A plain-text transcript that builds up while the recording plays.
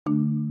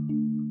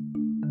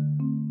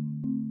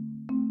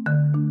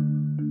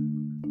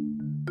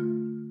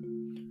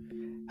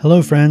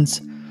Hello,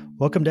 friends.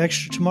 Welcome to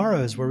Extra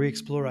Tomorrows, where we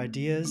explore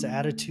ideas,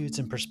 attitudes,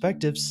 and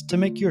perspectives to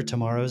make your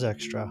tomorrows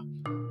extra.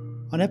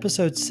 On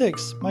episode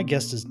 6, my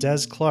guest is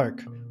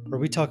Clarke, where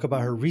we talk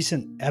about her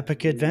recent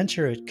epic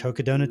adventure at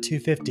Cocodona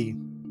 250.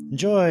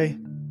 Enjoy!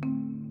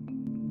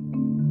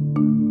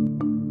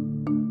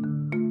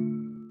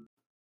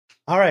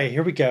 All right,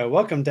 here we go.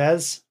 Welcome,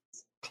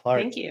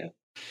 Clarke. Thank you.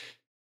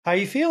 How are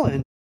you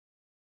feeling?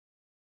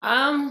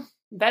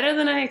 Better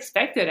than I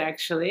expected,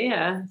 actually.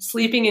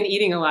 Sleeping and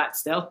eating a lot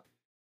still.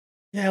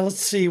 Yeah, let's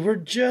see. We're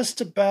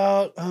just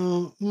about,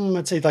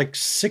 I'd say like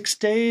 6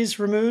 days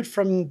removed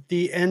from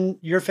the end,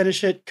 your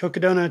finish at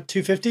Cocodona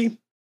 250.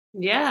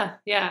 Yeah,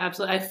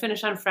 absolutely. I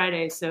finished on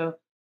Friday, so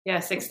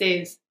yeah, 6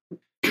 days.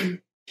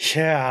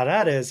 Yeah,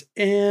 that is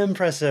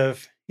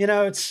impressive. You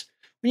know, it's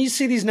when you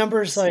see these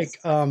numbers like,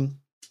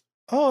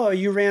 oh,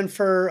 you ran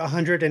for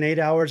 108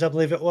 hours, I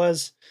believe it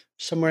was,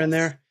 somewhere in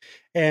there.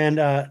 And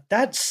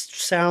that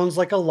sounds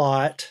like a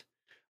lot.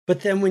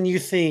 But then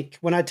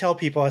when I tell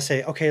people, I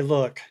say, okay,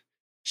 look,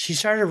 she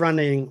started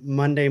running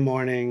Monday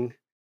morning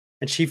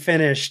and she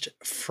finished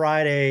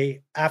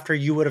Friday after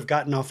you would have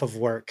gotten off of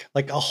work.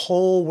 Like a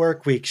whole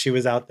work week, she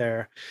was out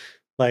there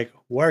like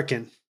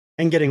working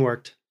and getting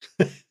worked.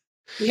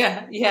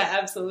 Yeah,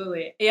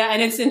 absolutely. Yeah,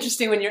 and it's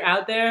interesting when you're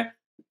out there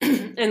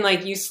and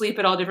like you sleep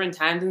at all different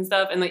times and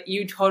stuff, and like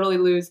you totally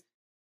lose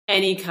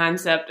any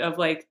concept of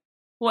like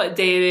what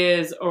day it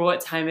is or what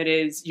time it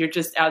is. You're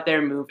just out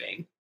there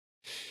moving.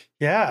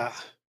 Yeah.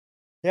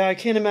 Yeah, I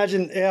can't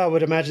imagine. Yeah, I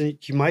would imagine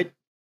you might,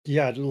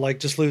 like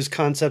just lose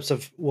concepts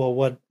of, well,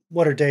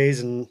 what are days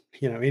and,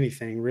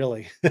 anything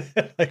really.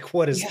 Like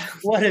what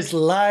is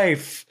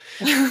life?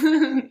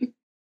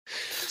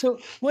 So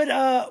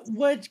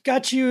what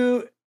got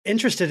you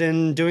interested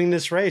in doing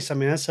this race? I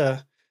mean, that's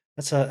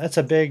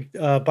a big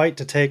bite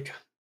to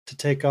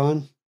take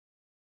on.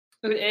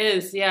 It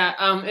is,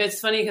 yeah.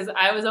 It's funny because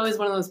I was always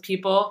one of those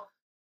people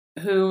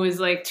who was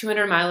like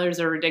 200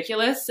 milers are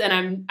ridiculous,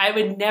 and I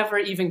would never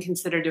even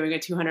consider doing a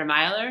 200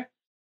 miler.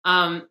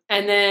 And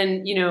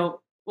then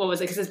what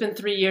was it? Because it's been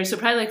 3 years, so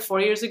probably like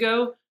 4 years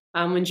ago,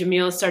 when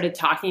Jamil started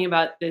talking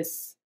about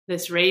this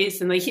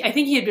race, and like I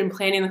think he had been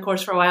planning the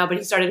course for a while, but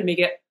he started to make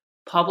it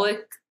public,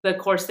 the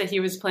course that he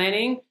was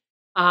planning.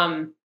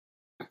 And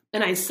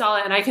I saw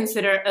it, and I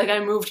consider, like,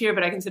 I moved here,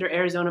 but I consider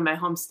Arizona my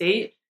home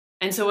state.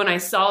 And so when I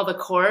saw the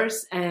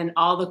course and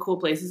all the cool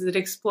places it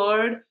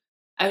explored,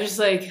 I was just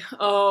like,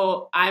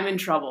 oh, I'm in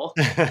trouble.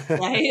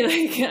 Right?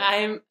 Like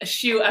I'm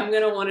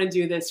going to want to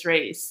do this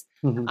race.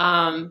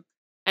 Mm-hmm.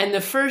 And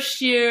the first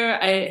year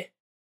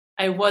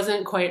I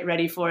wasn't quite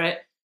ready for it.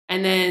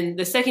 And then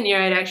the second year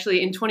in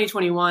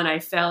 2021, I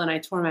fell and I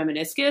tore my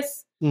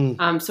meniscus.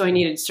 So I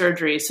needed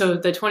surgery. So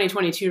the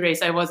 2022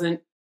 race, I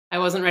wasn't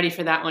ready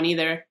for that one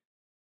either.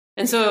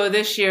 And so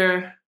this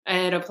year I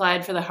had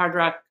applied for the Hard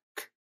Rock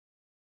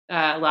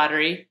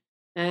lottery.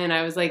 And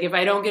I was like, if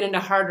I don't get into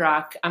Hard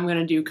Rock, I'm going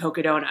to do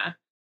Cocodona.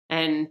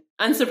 And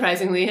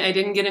unsurprisingly, I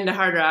didn't get into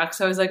Hard Rock.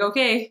 So I was like,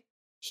 okay,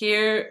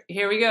 here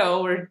we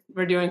go.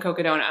 We're doing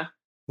Cocodona.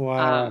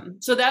 Wow.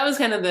 So that was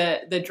kind of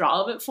the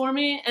draw of it for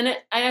me. And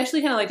I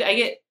actually kind of liked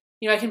it.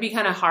 I can be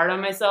kind of hard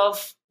on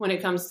myself when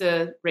it comes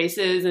to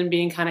races and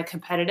being kind of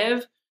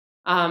competitive.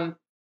 And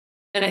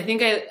I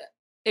think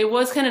it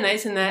was kind of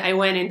nice in that I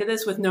went into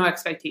this with no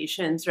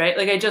expectations, right?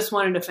 Like I just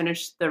wanted to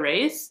finish the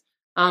race.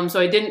 So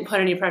I didn't put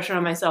any pressure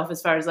on myself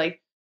as far as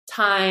like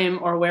time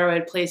or where I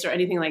would place or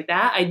anything like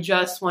that. I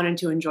just wanted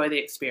to enjoy the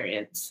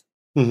experience.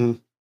 Mm-hmm.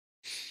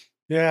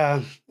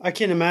 Yeah, I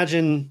can't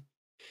imagine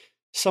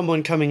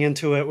someone coming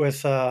into it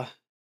with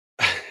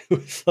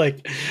with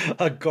like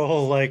a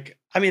goal. Like,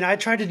 I mean, I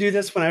tried to do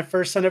this when I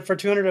first signed up for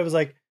 200. I was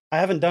like, I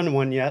haven't done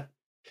one yet,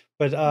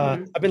 but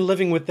I've been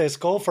living with this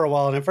goal for a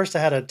while. And at first I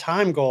had a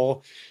time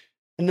goal.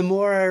 And the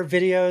more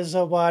videos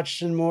I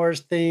watched and more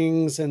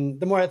things, and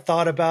the more I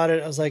thought about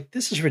it, I was like,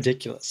 this is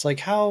ridiculous. Like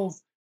where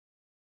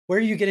are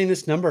you getting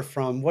this number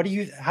from? How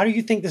do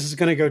you think this is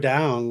going to go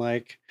down?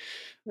 Like,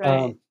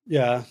 right.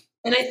 Yeah.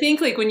 And I think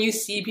like when you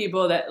see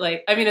people that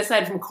like, I mean,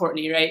 aside from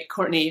Courtney, right?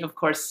 Courtney, of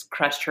course,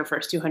 crushed her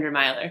first 200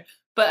 miler.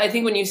 But I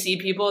think when you see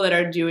people that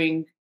are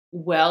doing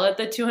well at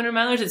the 200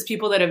 milers, it's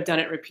people that have done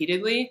it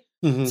repeatedly.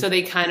 Mm-hmm. So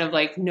they kind of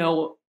like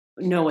know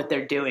what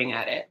they're doing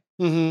at it.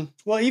 Mm-hmm.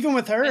 Well, even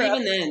with her,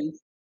 even then.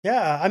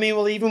 Yeah. I mean,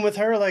 well, even with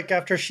her, like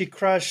after she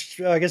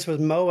crushed, I guess it was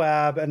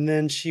Moab, and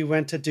then she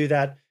went to do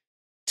that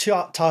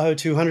Tahoe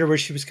 200 where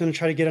she was going to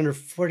try to get under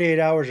 48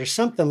 hours or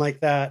something like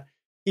that.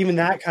 Even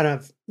that kind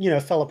of,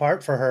 fell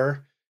apart for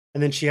her.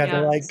 And then she had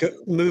to like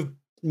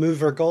move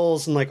her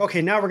goals and like,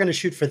 okay, now we're going to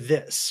shoot for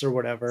this or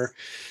whatever.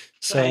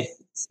 So, right.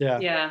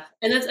 Yeah.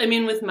 And that's, I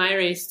mean, with my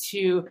race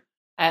too,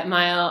 at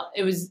mile,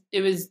 it was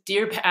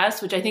Deer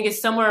Pass, which I think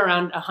is somewhere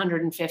around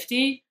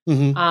 150.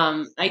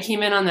 Mm-hmm. I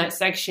came in on that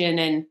section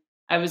and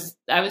I was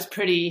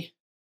pretty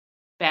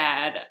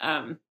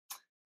bad.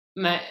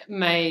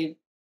 My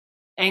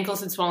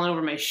ankles had swollen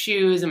over my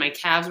shoes and my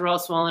calves were all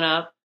swollen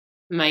up.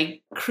 My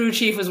crew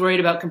chief was worried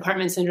about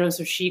compartment syndrome,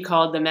 so she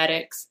called the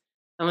medics.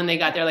 And when they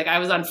got there, like I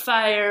was on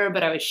fire,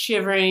 but I was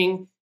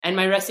shivering, and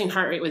my resting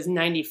heart rate was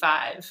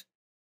 95.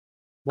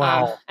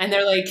 Wow. And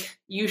they're like,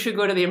 you should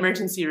go to the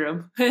emergency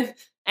room.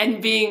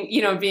 And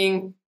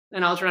being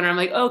an ultra runner, I'm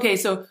like, okay,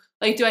 so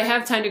like, do I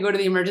have time to go to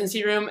the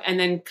emergency room and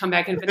then come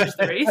back and finish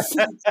the race?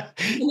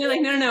 And they're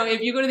like, no.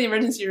 If you go to the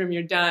emergency room,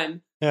 you're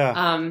done.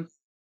 Yeah.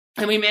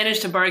 And we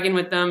managed to bargain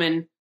with them,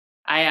 and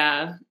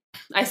I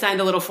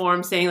signed a little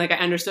form saying like I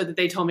understood that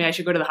they told me I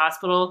should go to the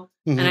hospital,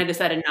 and I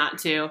decided not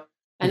to.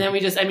 And then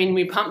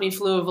we pumped me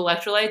full of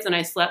electrolytes, and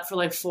I slept for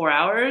like 4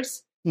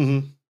 hours.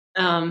 And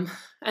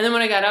then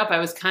when I got up, I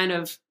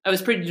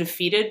was pretty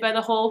defeated by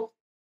the whole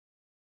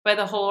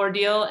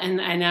ordeal,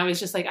 and I was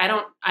just like, I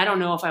don't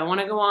know if I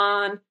want to go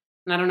on,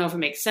 and I don't know if it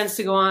makes sense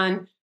to go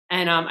on.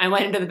 And I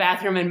went into the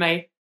bathroom, and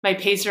my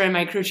pacer and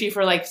my crew chief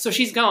were like, so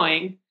she's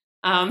going.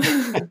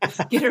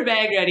 Get her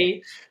bag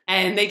ready.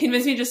 And they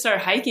convinced me to just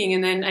start hiking.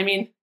 And then,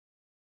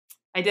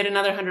 I did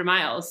another 100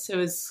 miles. It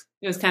was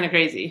kind of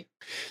crazy.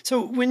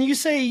 So when you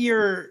say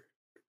your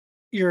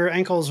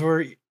ankles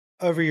were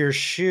over your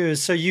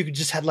shoes, so you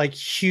just had like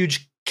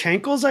huge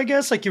cankles, I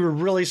guess, like you were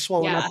really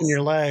swollen up in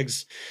your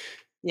legs.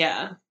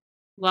 Yeah.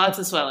 Lots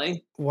of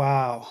swelling.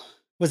 Wow.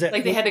 Was it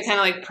like they had to kind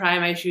of like pry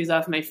my shoes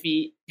off my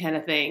feet kind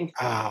of thing?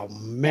 Oh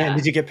man. Yeah.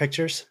 Did you get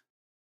pictures?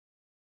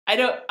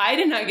 I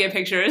did not get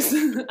pictures.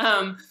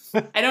 I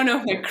don't know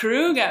if my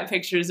crew got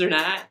pictures or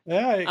not.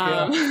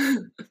 Yeah.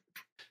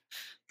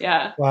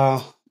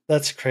 Wow.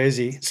 That's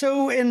crazy.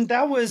 So, and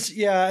that was,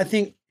 I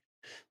think,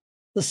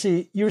 let's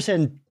see, you were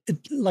saying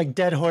like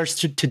Dead Horse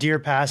to Deer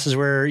Pass is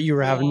where you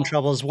were having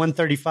troubles.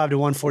 135 to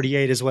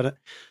 148 is what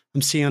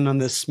I'm seeing on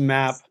this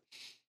map.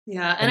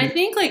 Yeah. And I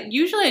think like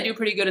usually I do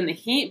pretty good in the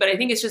heat, but I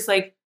think it's just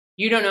like,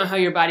 you don't know how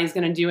your body's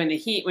going to do in the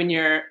heat when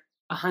you're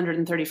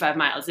 135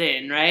 miles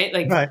in, right?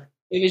 Like, right.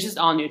 It was just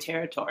all new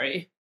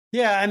territory.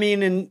 Yeah.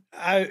 And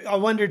I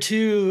wonder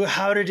too,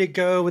 how did it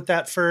go with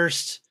that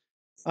first,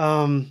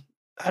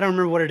 I don't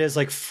remember what it is,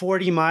 like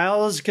 40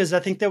 miles. Because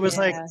I think there was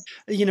like,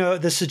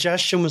 the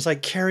suggestion was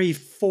like carry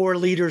 4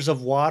 liters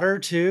of water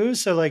too.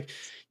 So like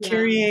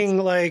carrying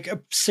like a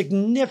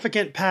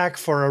significant pack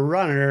for a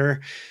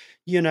runner,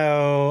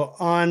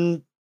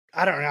 on,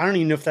 I don't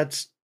even know if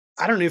that's,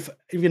 I don't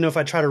even know if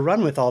I try to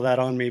run with all that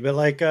on me, but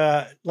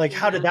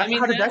how did that,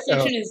 how did that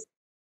go?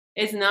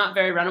 It's not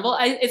very runnable.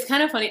 It's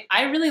kind of funny.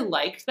 I really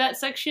liked that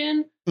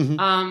section.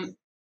 Mm-hmm.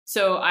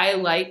 So I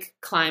like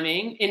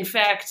climbing. In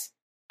fact,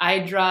 I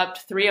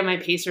dropped 3 of my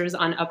pacers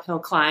on uphill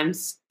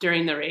climbs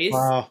during the race.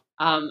 Wow.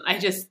 I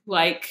just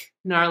like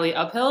gnarly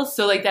uphills.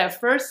 So like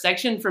that first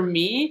section for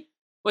me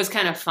was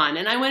kind of fun.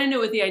 And I went into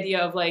it with the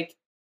idea of like,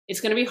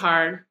 it's going to be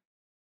hard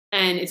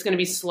and it's going to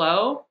be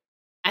slow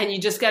and you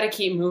just got to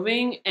keep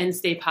moving and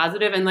stay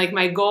positive. And like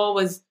my goal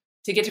was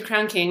to get to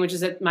Crown King, which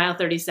is at mile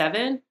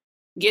 37,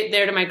 get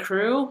there to my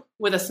crew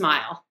with a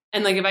smile.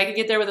 And like, if I could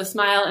get there with a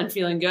smile and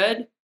feeling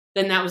good,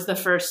 then that was the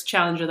first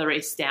challenge of the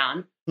race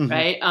down. Mm-hmm.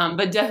 Right.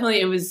 But definitely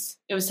it was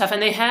tough.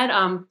 And they had,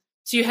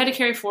 so you had to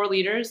carry 4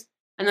 liters.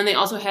 And then they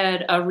also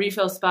had a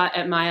refill spot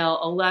at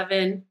mile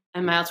 11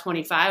 and mile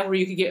 25 where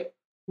you could get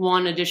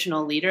 1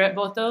 additional liter at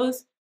both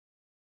those.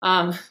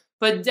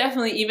 But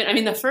definitely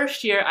the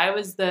first year I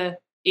was the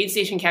aid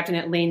station captain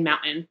at Lane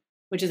Mountain,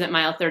 which is at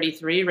mile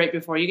 33, right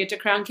before you get to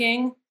Crown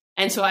King.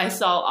 And so I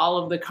saw all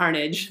of the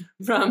carnage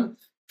from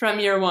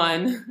year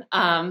one.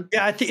 Isn't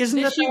that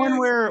the one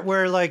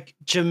where like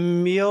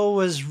Jamil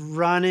was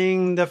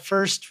running the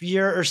first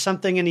year or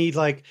something, and he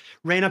like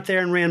ran up there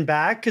and ran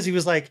back because he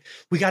was like,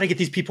 "We got to get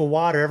these people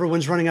water.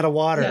 Everyone's running out of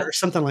water," or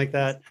something like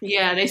that.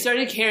 Yeah, they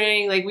started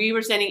carrying we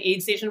were sending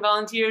aid station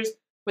volunteers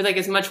with like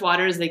as much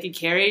water as they could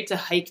carry to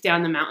hike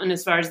down the mountain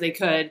as far as they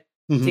could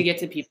to get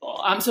to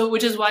people. So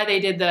which is why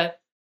they did the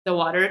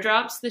water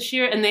drops this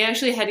year, and they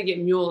actually had to get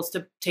mules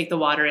to take the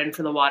water in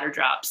for the water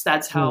drops.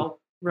 That's how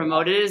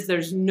remote it is.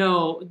 There's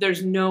no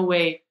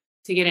way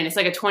to get in. It's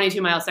like a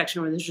 22-mile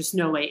section where there's just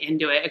no way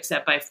into it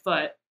except by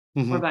foot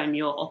or by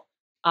mule.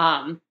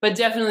 But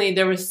definitely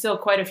there was still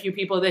quite a few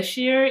people this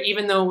year,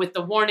 even though with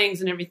the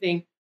warnings and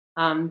everything,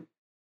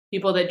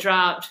 people that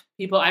dropped,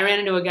 I ran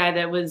into a guy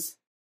that was,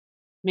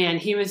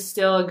 he was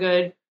still a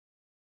good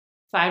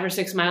 5 or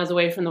 6 miles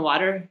away from the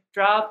water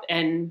drop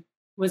and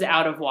was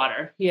out of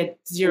water. He had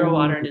 0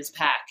 water in his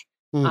pack.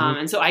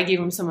 And so I gave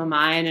him some of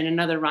mine and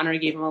another runner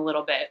gave him a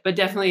little bit, but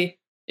definitely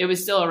it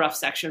was still a rough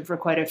section for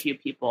quite a few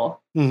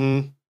people.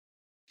 Mm-hmm.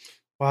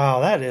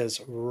 Wow, that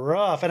is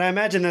rough. And I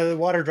imagine the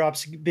water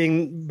drops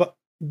being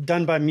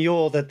done by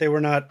mule, that they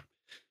were not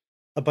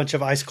a bunch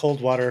of ice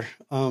cold water.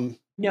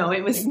 No,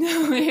 it was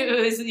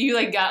you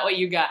like got what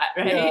you got,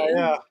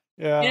 right?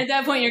 Yeah. And at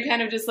that point you're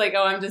kind of just like,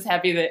 oh, I'm just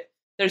happy that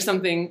there's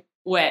something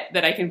wet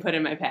that I can put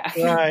in my pack.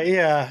 Right.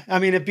 Yeah.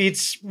 It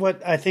beats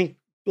what I think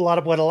a lot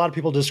of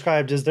people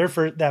described as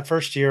that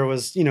first year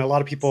was, a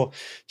lot of people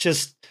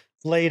just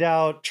laid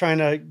out trying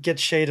to get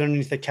shade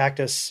underneath the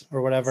cactus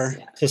or whatever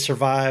to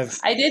survive.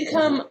 I did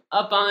come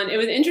up on, it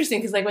was interesting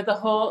because like with the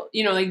whole,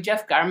 like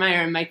Jeff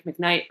Garmeyer and Mike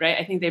McKnight, right?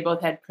 I think they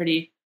both had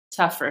pretty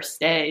tough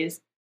first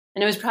days.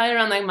 And it was probably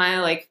around like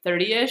mile like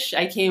 30-ish.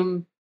 I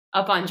came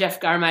up on Jeff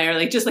Garmeyer,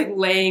 like just like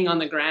laying on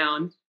the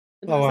ground.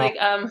 And I was like,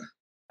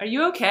 are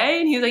you okay?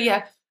 And he was like,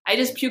 yeah, I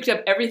just puked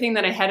up everything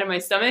that I had in my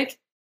stomach.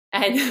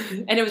 And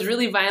and it was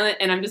really violent.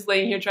 And I'm just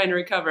laying here trying to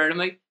recover. And I'm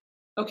like,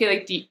 okay,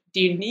 like, do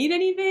you need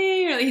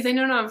anything? Or like, he's like,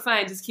 no, I'm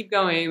fine. Just keep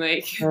going.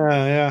 Like,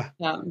 yeah.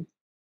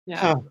 Yeah.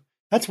 Huh.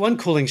 That's one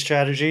cooling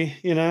strategy,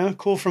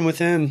 cool from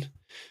within.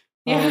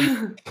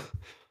 Yeah.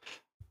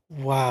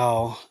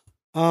 Wow.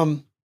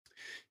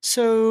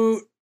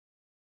 So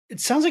it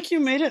sounds like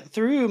you made it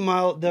through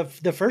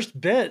the first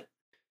bit.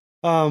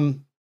 The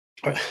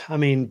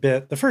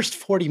first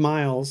 40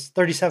 miles,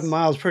 37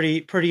 miles,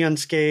 pretty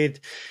unscathed.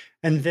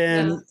 And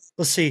then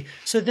let's see.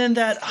 So then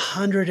that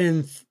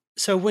 100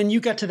 so when you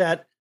got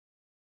to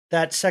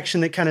that section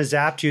that kind of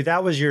zapped you,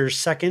 that was your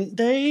second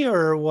day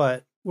or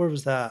what? Where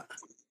was that?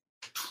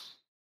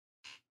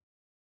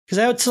 Because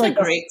that's like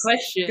a great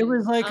question. It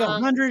was like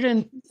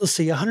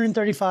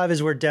 135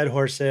 is where Dead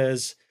Horse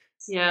is.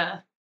 Yeah.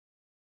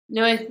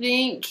 No, I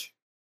think,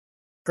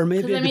 or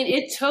maybe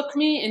it took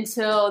me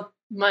until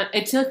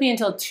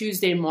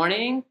Tuesday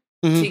morning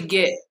to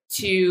get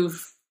to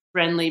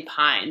Friendly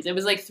Pines. It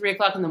was like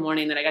 3:00 in the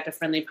morning that I got to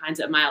Friendly Pines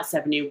at mile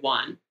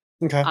 71.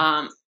 Okay.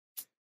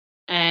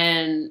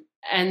 And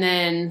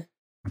then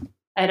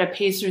I had a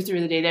pacer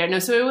through the day there. No,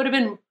 so it would have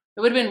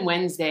been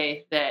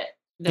Wednesday that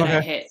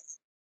I hit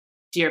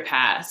Deer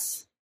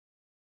Pass.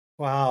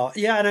 Wow.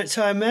 Yeah. And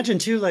so I imagine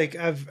too, like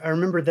I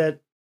remember that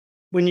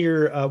when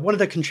you're one of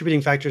the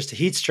contributing factors to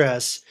heat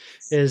stress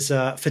is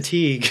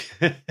fatigue.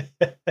 Yeah,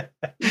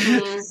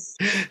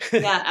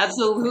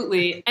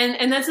 absolutely.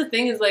 And that's the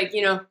thing is like,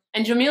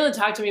 and Jamil had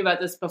talked to me about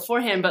this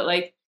beforehand, but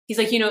like, he's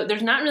like,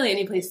 there's not really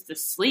any place to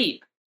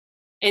sleep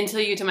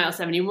until you get to mile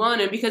 71.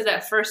 And because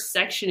that first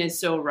section is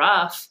so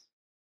rough,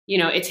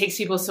 it takes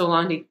people so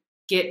long to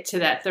get to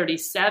that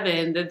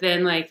 37 that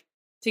then like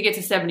to get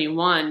to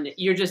 71,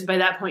 you're just, by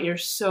that point, you're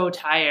so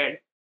tired.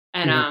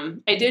 And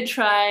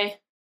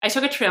I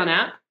took a trail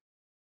nap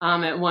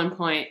at one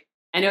point,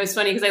 and it was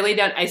funny because I laid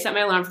down, I set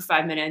my alarm for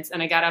 5 minutes,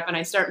 and I got up and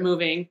I start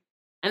moving,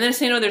 and then I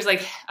say, no, there's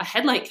like a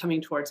headlight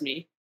coming towards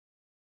me,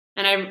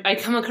 and I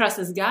come across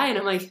this guy, and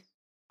I'm like,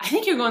 I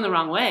think you're going the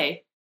wrong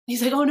way.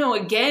 He's like, oh no,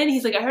 again?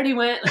 He's like, I already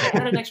went, like I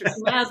had an extra 2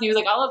 miles, and he was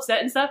like all upset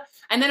and stuff.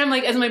 And then I'm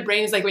like, as my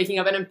brain is like waking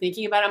up and I'm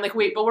thinking about it, I'm like,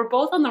 wait, but we're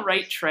both on the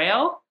right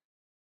trail,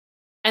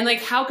 and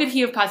like, how could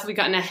he have possibly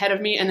gotten ahead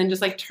of me and then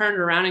just like turned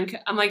around? And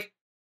I'm like,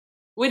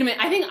 wait a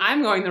minute, I think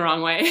I'm going the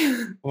wrong way.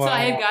 Wow. So I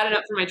had gotten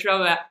up from my trail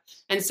map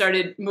and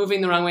started moving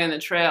the wrong way on the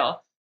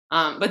trail.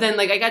 But then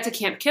like I got to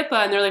Camp Kippa,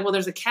 and they're like, well,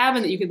 there's a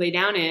cabin that you could lay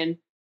down in.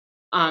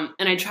 And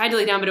I tried to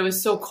lay down, but it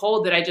was so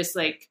cold that I just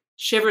like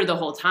shivered the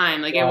whole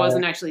time. Like I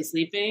wasn't actually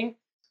sleeping.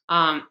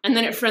 And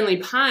then at Friendly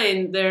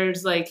Pine,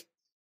 there's like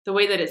the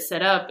way that it's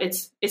set up.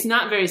 It's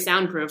not very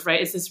soundproof,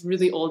 right? It's this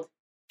really old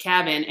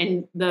cabin,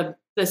 and the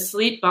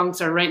sleep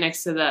bunks are right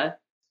next to the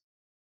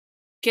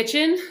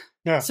kitchen.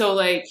 Yeah. So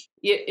like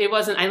it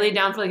wasn't, I laid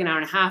down for like an hour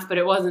and a half, but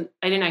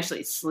I didn't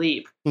actually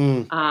sleep.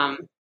 And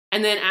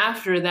then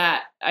after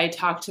that, I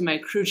talked to my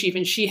crew chief,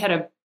 and she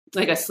had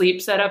a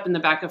sleep set up in the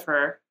back of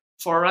her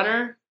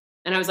 4Runner.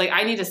 And I was like,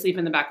 I need to sleep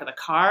in the back of the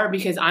car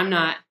because I'm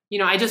not,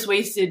 I just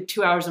wasted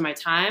 2 hours of my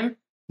time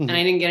and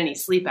I didn't get any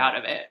sleep out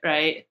of it.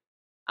 Right.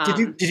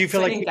 Did you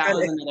feel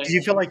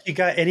like you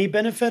got any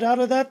benefit out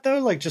of that though?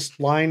 Like just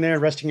lying there,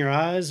 resting your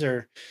eyes,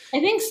 or?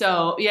 I think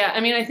so. Yeah. I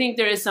mean, I think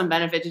there is some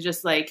benefit to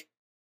just like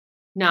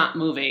not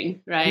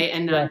moving, right,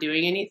 and not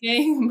doing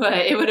anything. But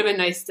it would have been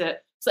nice to.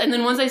 So, and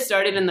then once I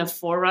started in the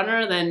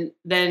 4Runner,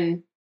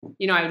 then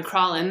I would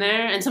crawl in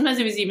there, and sometimes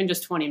it was even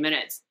just 20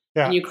 minutes.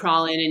 Yeah. And you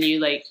crawl in, and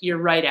you're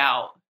right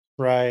out.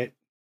 Right.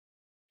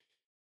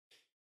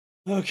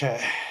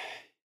 Okay.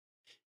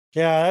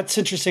 Yeah, that's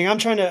interesting. I'm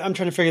trying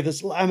to figure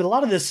this. I mean, a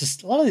lot of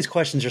these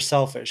questions are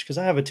selfish because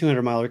I have a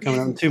 200 miler coming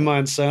up in 2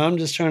 months, so I'm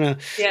just trying to.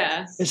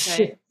 Yeah.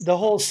 The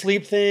whole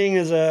sleep thing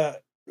is a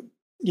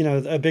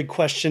big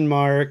question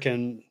mark,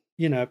 and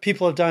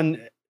people have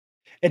done.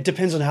 It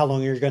depends on how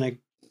long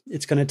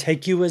it's gonna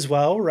take you as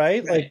well,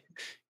 right? Like,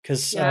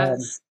 because. Yeah.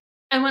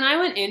 And when I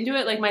went into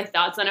it, like my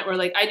thoughts on it were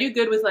like, I do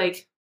good with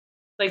like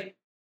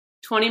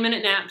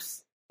 20-minute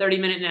naps,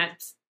 30-minute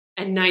naps,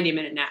 and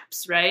 90-minute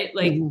naps, right?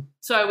 Like,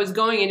 so I was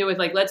going into it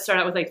like, let's start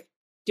out with like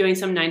doing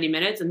some 90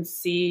 minutes and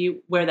see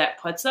where that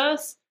puts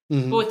us.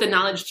 But with the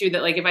knowledge too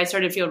that like if I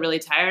started to feel really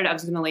tired, I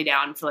was going to lay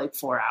down for like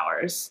 4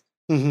 hours.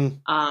 And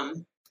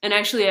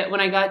actually, when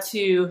I got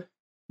to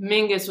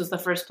Mingus was the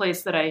first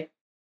place that I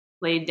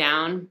laid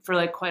down for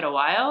like quite a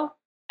while.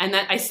 And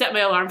then I set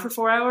my alarm for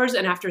 4 hours,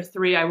 and after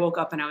 3, I woke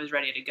up and I was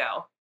ready to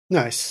go.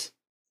 Nice.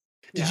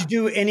 Did you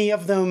do any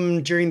of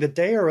them during the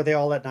day, or were they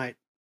all at night?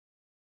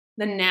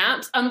 The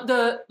naps,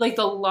 the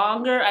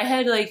longer I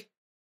had, like,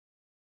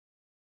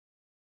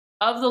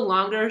 of the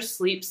longer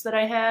sleeps that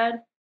I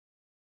had,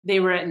 they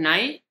were at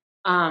night.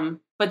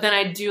 But then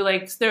I do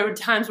there were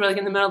times where like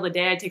in the middle of the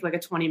day, I'd take like a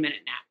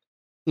 20-minute nap.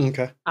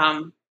 Okay.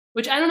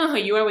 Which I don't know how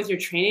you are with your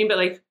training, but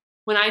like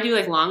when I do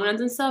like long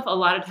runs and stuff, a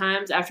lot of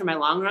times after my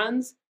long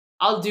runs,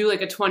 I'll do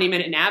like a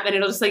 20-minute nap and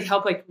it'll just like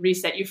help like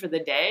reset you for the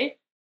day.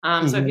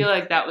 So I feel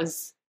like that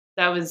was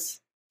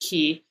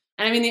key.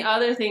 And I mean, the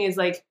other thing is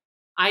like,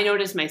 I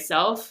noticed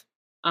myself,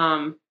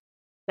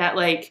 that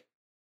like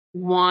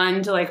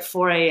 1 to like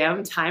 4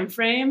 a.m. time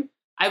frame,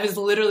 I was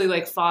literally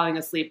like falling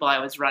asleep while I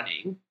was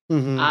running.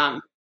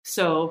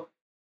 So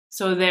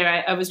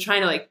there, I was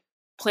trying to like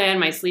plan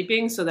my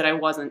sleeping so that I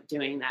wasn't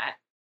doing that.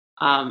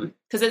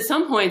 Cause at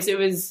some points it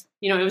was,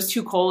 it was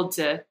too cold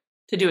to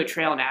do a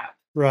trail nap.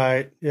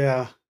 Right.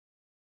 Yeah.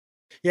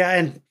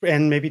 Yeah.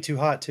 And maybe too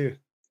hot too.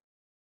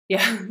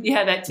 Yeah.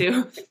 Yeah. That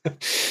too.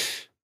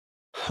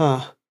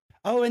 Huh.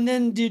 Oh, and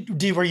then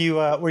were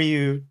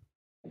you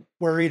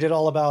worried at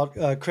all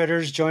about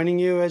critters joining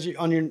you as you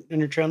on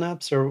your trail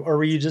naps, or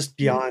were you just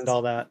beyond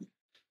all that?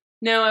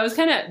 No, I was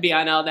kind of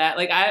beyond all that.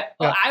 Like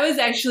I was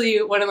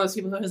actually one of those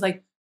people who was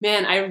like,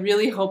 man, I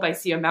really hope I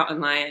see a mountain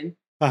lion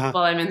while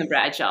I'm in the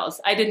Bradshaws.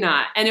 I did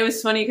not. And it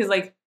was funny because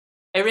like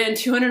I ran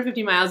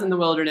 250 miles in the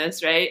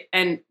wilderness, right?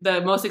 And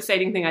the most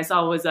exciting thing I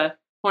saw was a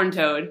horned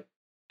toad.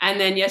 And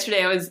then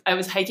yesterday I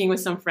was hiking with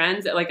some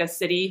friends at like a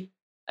city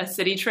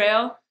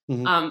trail.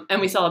 And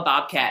we saw a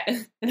bobcat.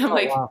 And I'm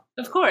wow.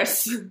 Of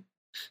course.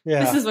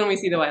 Yeah. This is when we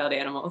see the wild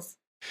animals.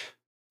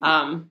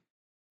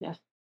 Yeah.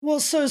 Well,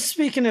 so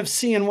speaking of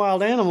seeing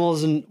wild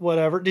animals and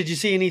whatever, did you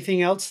see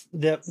anything else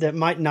that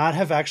might not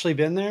have actually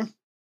been there?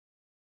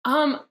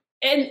 And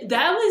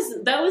that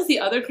was the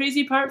other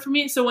crazy part for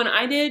me. So when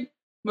I did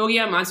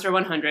Mogia Monster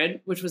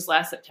 100, which was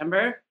last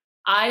September,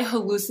 I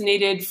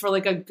hallucinated for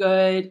like a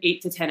good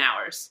 8 to 10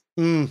 hours.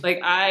 Like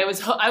I was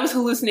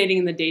hallucinating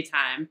in the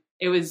daytime.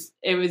 It was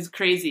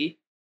crazy.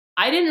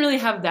 I didn't really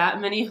have that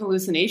many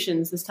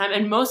hallucinations this time.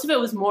 And most of it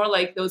was more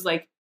like those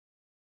like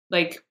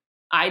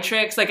eye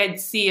tricks. Like I'd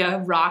see a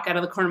rock out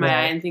of the corner of my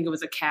eye and think it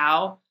was a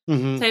cow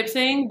type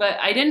thing. But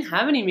I didn't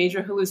have any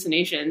major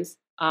hallucinations.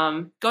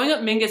 Going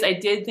up Mingus, I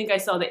did think I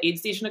saw the aid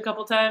station a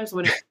couple times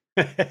when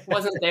it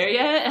wasn't there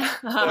yet.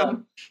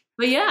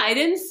 But yeah, I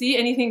didn't see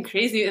anything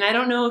crazy. And I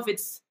don't know if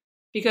it's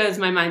because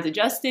my mind's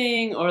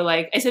adjusting or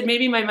like I said,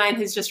 maybe my mind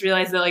has just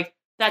realized that like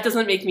that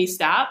doesn't make me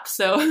stop.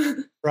 So,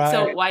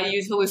 so why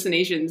use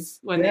hallucinations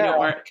when they don't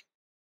work?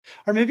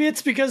 Or maybe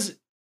it's because,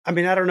 I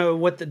mean, I don't know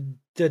what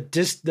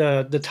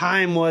the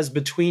time was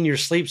between your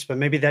sleeps, but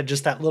maybe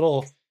that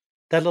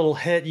little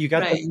hit, you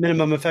got the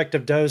minimum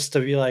effective dose to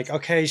be like,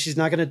 okay, she's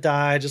not going to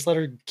die. Just let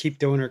her keep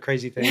doing her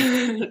crazy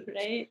thing.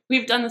 Right.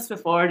 We've done this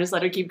before. Just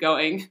let her keep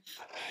going.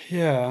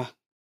 Yeah.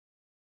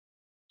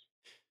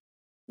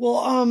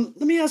 Well,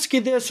 let me ask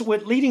you this.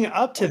 Leading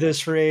up to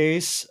this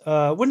race,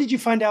 when did you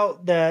find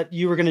out that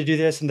you were going to do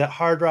this and that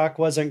Hard Rock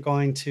wasn't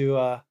going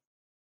to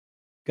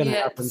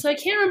happen? So I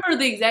can't remember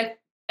the exact.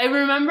 I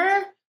remember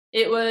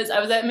I was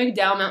at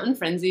McDowell Mountain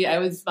Frenzy. I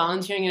was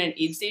volunteering at an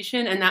aid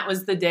station, and that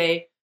was the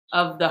day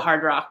of the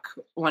Hard Rock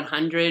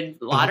 100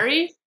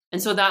 lottery. And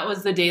so that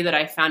was the day that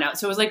I found out.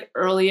 So it was like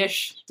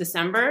early-ish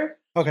December.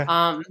 Okay.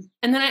 And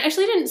then I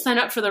actually didn't sign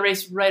up for the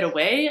race right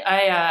away.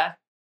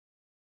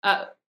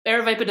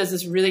 Aravaipa does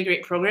this really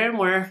great program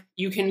where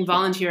you can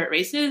volunteer at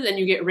races and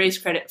you get race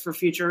credit for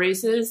future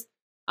races.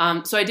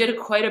 So I did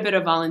quite a bit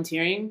of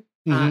volunteering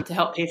to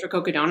help pay for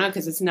Cocodona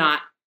because it's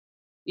not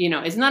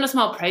a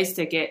small price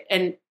ticket.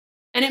 And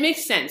it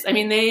makes sense. I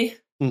mean,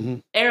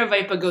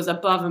 Aravaipa goes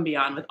above and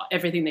beyond with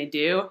everything they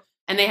do.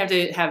 And they have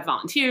to have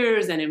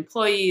volunteers and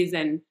employees.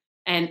 And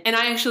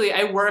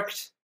I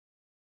worked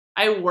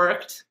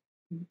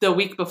the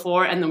week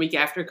before and the week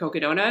after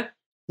Cocodona,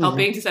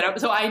 helping to set up.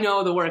 So I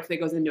know the work that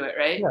goes into it,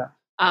 right? Yeah.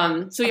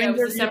 So yeah, it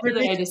was December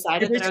that I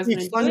decided that I was going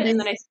to do it. And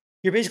then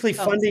you're basically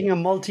funding a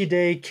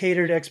multi-day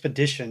catered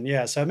expedition.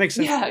 Yeah. So it makes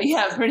sense.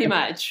 Yeah, pretty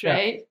much.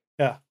 Right.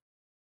 Yeah.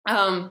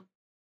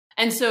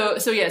 And so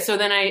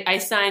then I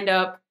signed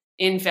up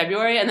in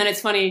February. And then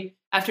it's funny,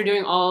 after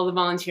doing all the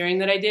volunteering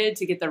that I did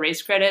to get the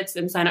race credits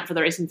and sign up for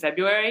the race in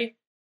February,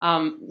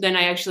 then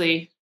I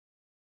actually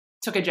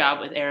took a job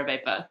with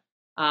Aravaipa.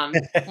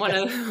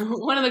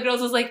 One of the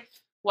girls was like,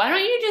 why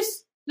don't you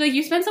just, like,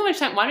 you spend so much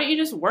time, why don't you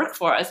just work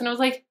for us? And I was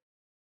like,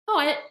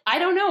 oh, I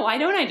don't know. Why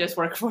don't I just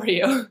work for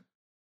you?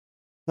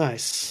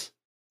 Nice.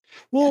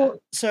 Well,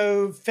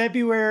 so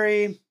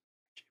February,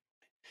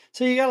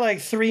 so you got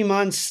like 3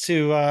 months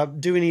to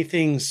do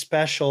anything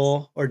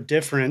special or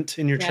different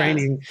in your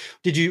training.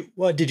 Did you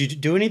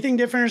do anything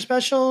different or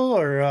special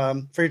or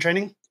for your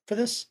training for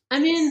this? I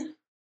mean,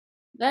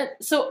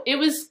 so it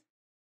was,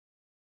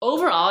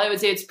 overall, I would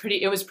say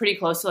it was pretty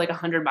close to like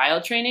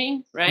 100-mile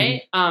training,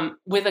 right?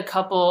 With a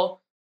couple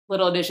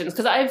little additions.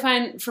 Because I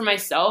find for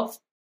myself,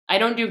 I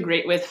don't do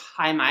great with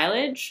high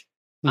mileage.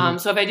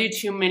 So if I do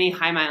too many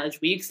high mileage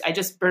weeks, I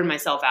just burn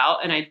myself out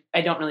and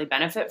I don't really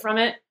benefit from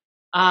it.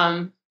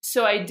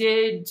 So I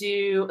did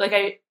do,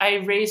 like I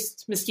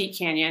raced Mesquite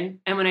Canyon.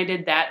 And when I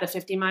did that, the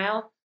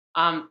 50-mile,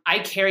 I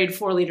carried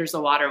 4 liters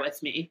of water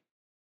with me.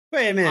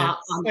 Wait a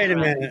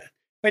minute.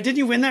 Wait, didn't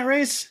you win that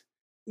race?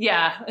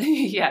 Yeah.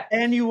 Yeah.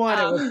 And you won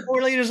it with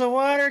 4 liters of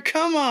water?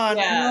 Come on.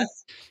 Yeah. Man.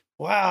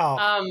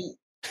 Wow.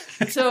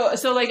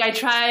 So like I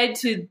tried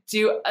to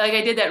do, like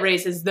I did that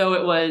race as though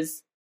it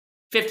was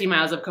 50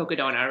 miles of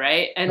Cocodona,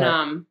 right? And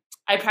Right.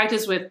 I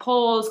practiced with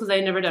poles because I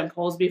had never done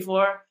poles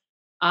before.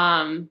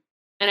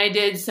 And I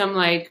did some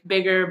like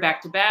bigger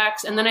back to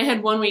backs. And then I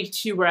had 1 week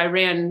too where I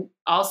ran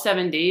all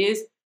 7 days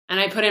and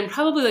I put in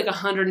probably like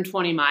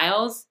 120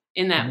 miles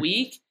in that Mhm.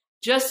 week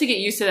just to get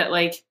used to that.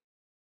 Like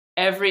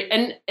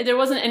and there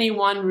wasn't any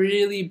one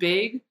really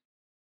big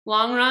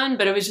long run,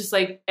 but it was just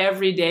like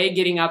every day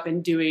getting up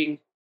and doing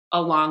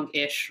a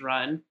long-ish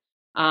run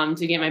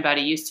to get my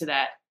body used to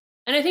that.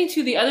 And I think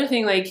too, the other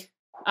thing, like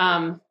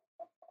um,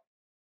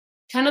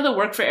 kind of the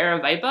work for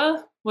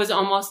Aravaipa was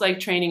almost like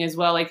training as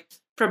well. Like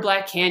for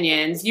Black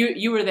Canyons,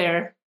 you were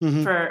there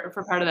Mhm.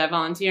 for part of that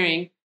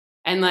volunteering,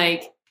 and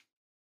like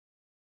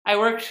I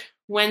worked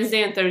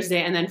Wednesday and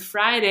Thursday, and then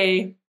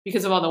Friday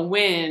because of all the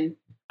wind,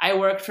 I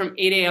worked from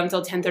 8 a.m.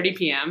 till 10:30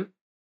 p.m.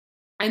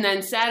 And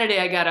then Saturday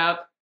I got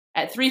up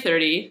at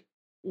 3:30,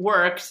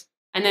 worked,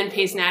 and then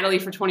paced Natalie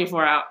for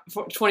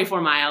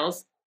 24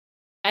 miles.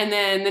 And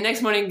then the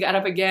next morning got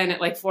up again at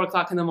like 4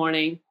 o'clock in the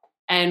morning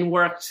and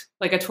worked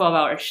like a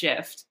 12-hour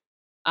shift.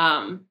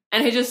 And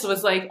it just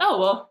was like, oh,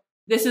 well,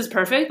 this is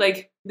perfect.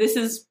 Like, this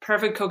is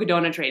perfect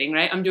Cocodona training,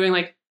 right? I'm doing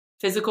like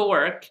physical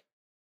work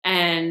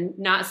and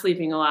not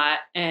sleeping a lot.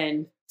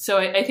 And so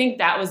I think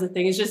that was the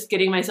thing, is just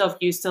getting myself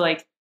used to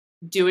like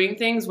doing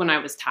things when I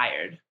was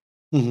tired.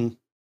 Mhm.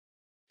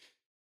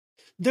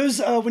 Those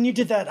when you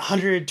did that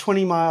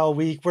 120-mile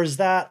week, was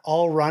that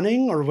all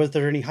running, or was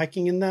there any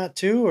hiking in that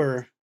too,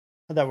 or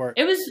how'd that work?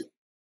 It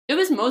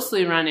was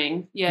mostly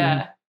running. Mhm.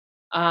 Yeah.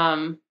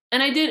 And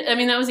I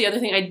mean, that was the other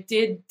thing I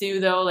did do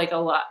though, like a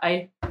lot.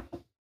 I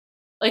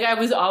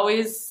was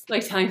always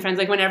like telling friends,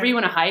 like, whenever you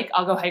want to hike,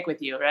 I'll go hike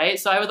with you. Right.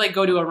 So I would like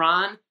go to a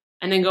run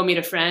and then go meet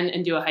a friend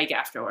and do a hike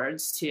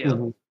afterwards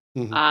too.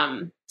 Mhm.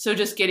 Mhm. So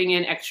just getting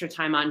in extra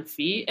time on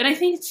feet. And I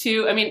think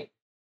too, I mean,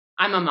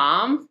 I'm a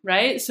mom,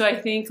 right? So I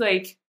think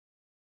like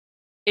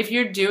if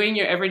you're doing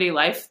your everyday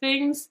life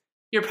things,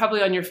 you're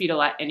probably on your feet a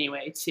lot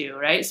anyway too,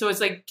 right? So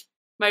it's like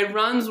my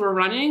runs were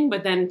running,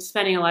 but then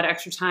spending a lot of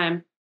extra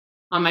time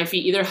on my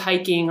feet, either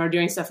hiking or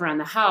doing stuff around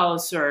the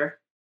house or,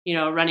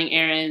 running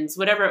errands,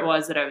 whatever it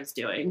was that I was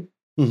doing.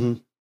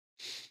 Mhm.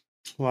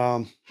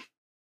 Wow.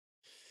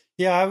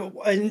 Yeah.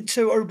 And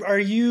so are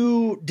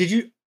you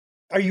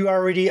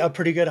already a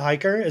pretty good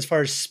hiker as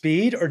far as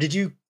speed, or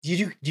do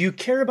you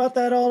care about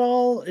that at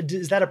all?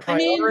 Is that a I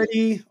mean,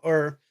 priority,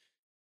 or?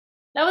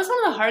 that was one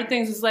of the hard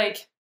things, is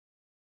like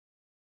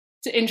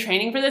in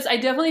training for this, I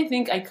definitely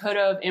think I could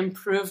have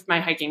improved my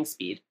hiking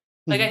speed.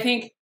 Like, I Mhm.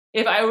 think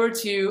if I were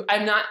to,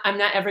 I'm not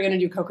ever going to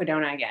do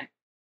Cocodona again.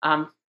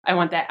 I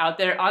want that out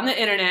there on the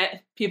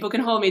internet. People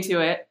can hold me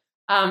to it.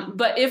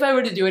 But if I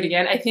were to do it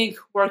again, I think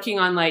working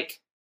on like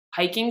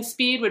hiking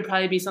speed would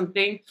probably be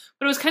something.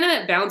 But it was kind of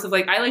that balance of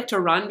like, I like to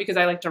run because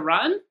I like to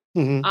run.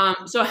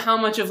 Mhm. So how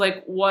much of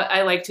like what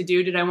I like to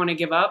do did I want to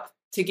give up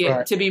to Right.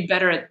 get to be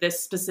better at this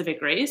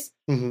specific race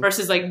Mhm.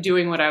 versus like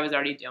doing what I was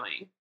already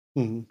doing.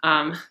 Mhm.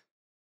 Um,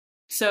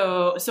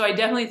 so I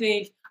definitely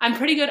think I'm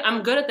pretty good.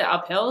 I'm good at the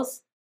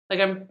uphills. Like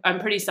I'm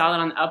pretty solid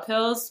on the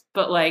uphills,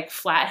 but like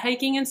flat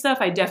hiking and stuff,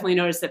 I definitely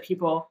noticed that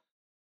people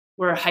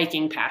were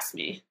hiking past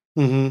me.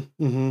 Mhm.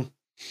 Mhm.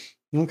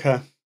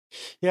 Okay.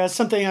 Yeah, it's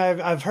something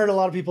I've heard a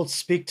lot of people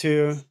speak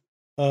to.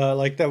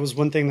 Like that was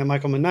one thing that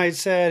Michael McKnight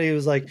said. He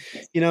was like,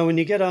 when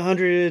you get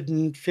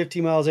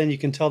 150 miles in, you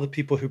can tell the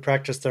people who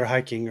practice their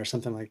hiking or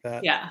something like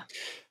that. Yeah.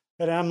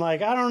 But I'm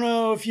like, I don't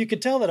know if you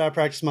could tell that I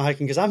practice my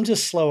hiking because I'm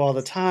just slow all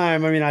the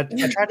time. I mean, I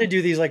try to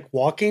do these like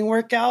walking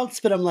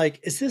workouts, but I'm like,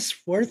 is this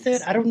worth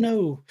it? I don't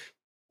know.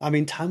 I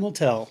mean, time will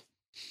tell.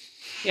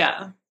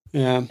 Yeah.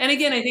 Yeah. And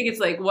again, I think it's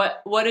like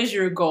what is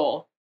your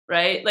goal,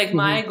 right? Like Mhm.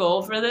 my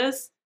goal for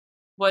this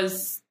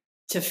was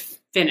to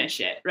finish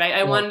it, right?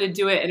 I Right. wanted to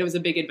do it and it was a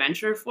big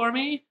adventure for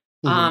me.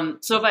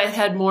 Mhm. So if I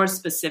had more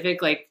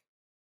specific like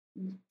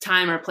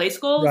time or place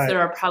goals, Right. there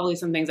are probably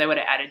some things I would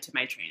have added to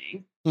my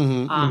training.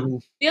 Mhm.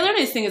 Mhm. The other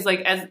nice thing is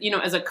like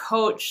as a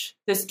coach,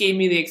 this gave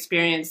me the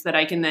experience that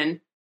I can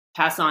then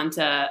pass on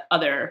to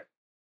other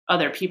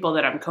people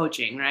that I'm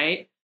coaching,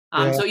 right?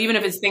 Yeah. So even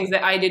if it's things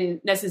that I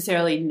didn't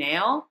necessarily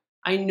nail,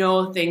 I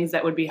know things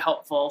that would be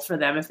helpful for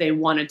them if they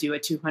want to do a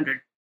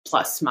 200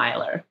 plus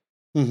miler.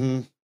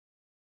 Mhm.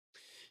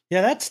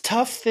 Yeah, that's a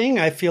tough thing.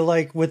 I feel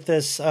like with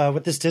this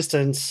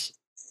distance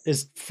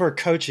is for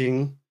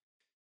coaching.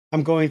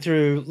 I'm going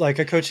through like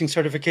a coaching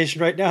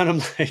certification right now, and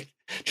I'm like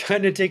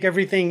trying to take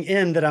everything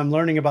in that I'm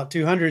learning about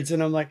 200s,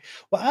 and I'm like,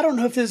 well, I don't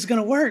know if this is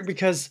going to work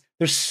because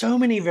there's so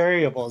many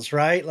variables,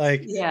 right?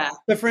 Like, Yeah,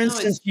 so for no,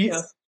 instance, it's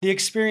true. the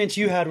experience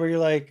you had where you're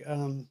like,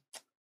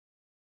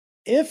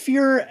 if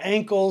your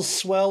ankles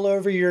swell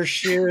over your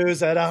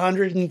shoes at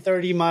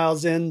 130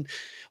 miles in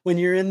when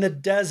you're in the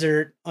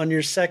desert on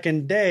your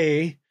second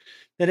day,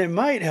 then it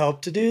might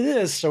help to do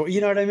this. So, you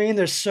know what I mean?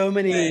 There's so Right.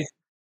 many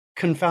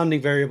confounding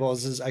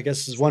variables, is I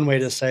guess is one way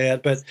to say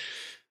it. But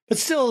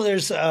still,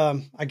 there's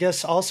I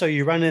guess also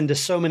you run into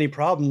so many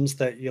problems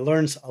that you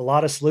learn a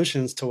lot of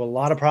solutions to a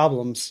lot of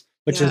problems,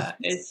 which is Yeah,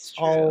 it's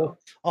all true.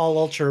 all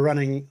ultra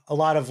running. A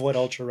lot of what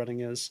ultra running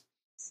is.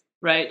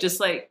 Right. Just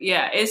like,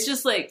 yeah, it's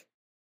just like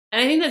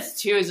And I think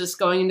that's too is just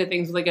going into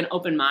things with like an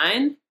open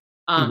mind,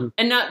 and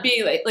not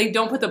be like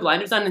don't put the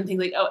blinders on and think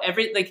like, oh,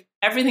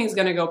 everything's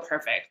gonna go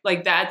perfect.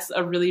 Like that's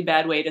a really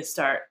bad way to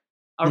start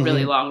a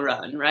really long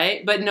run,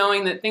 right? But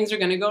knowing that things are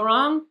gonna go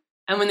wrong,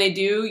 and when they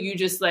do, you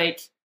just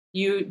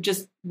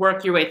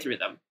work your way through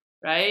them,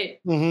 right?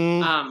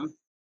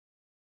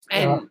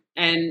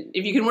 And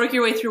if you can work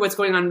your way through what's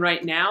going on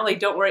right now, like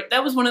don't worry.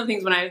 That was one of the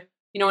things when I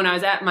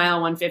was at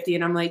mile 150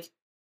 and I'm like,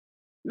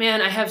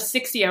 man, I have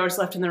 60 hours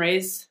left in the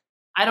race.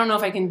 I don't know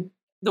if I can,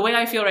 the way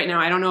I feel right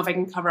now, I don't know if I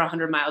can cover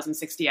 100 miles in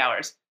 60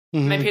 hours.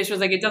 My pacer was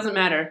like, it doesn't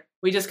matter.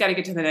 We just got to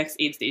get to the next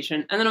aid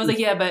station. And then I was like,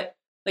 yeah, but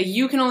like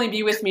you can only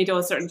be with me till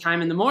a certain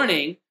time in the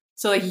morning.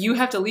 So like you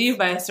have to leave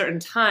by a certain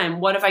time.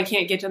 What if I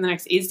can't get to the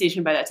next aid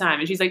station by that time?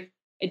 And she's like,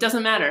 it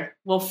doesn't matter.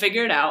 We'll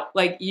figure it out.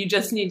 Like you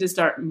just need to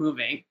start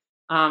moving.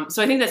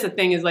 So I think that's the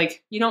thing is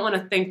like, you don't want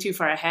to think too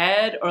far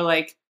ahead or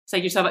like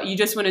psych yourself out. You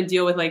just want to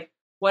deal with like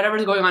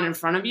whatever's going on in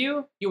front of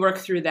you. You work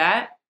through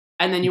that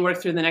and then you work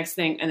through the next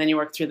thing and then you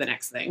work through the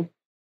next thing.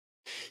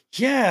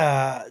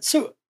 Yeah.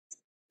 So,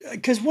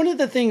 because one of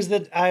the things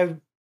that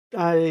I'm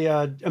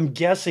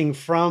guessing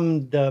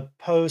from the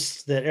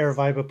posts that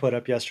Araviva put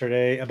up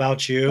yesterday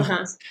about you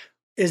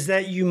is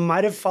that you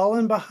might have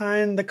fallen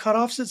behind the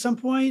cutoffs at some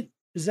point.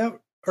 Is that,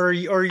 or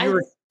you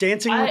were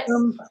dancing with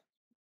them?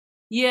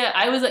 Yeah,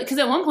 I was like, because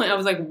at one point I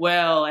was like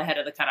well ahead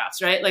of the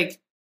cutoffs, right? Like,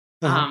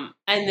 and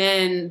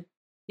then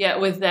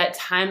with that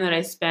time that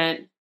I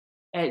spent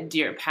at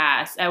Deer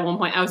Pass, at one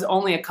point I was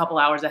only a couple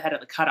hours ahead of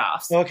the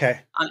cutoffs.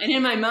 Okay. And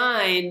in my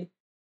mind,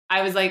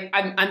 I was like,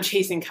 I'm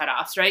chasing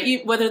cutoffs,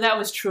 right? Whether that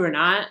was true or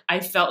not, I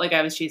felt like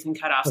I was chasing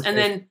cutoffs. Okay. And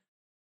then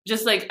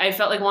just like, I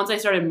felt like once I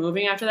started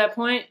moving after that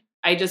point,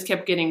 I just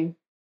kept getting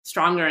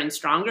stronger and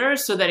stronger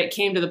so that it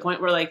came to the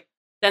point where like,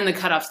 then the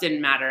cutoffs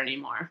didn't matter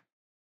anymore.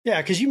 Yeah,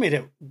 because you made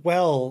it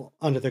well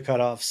under the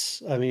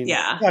cutoffs. I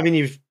mean,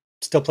 you've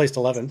still placed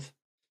 11th.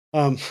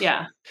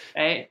 Yeah,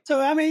 right.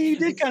 So I mean, you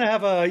did kind of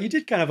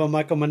have a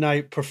Michael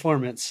Monite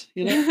performance,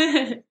 you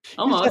know.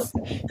 Almost.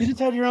 You just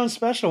had your own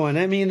special one.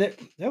 I mean,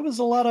 there was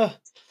a lot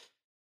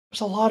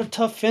of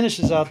tough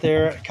finishes out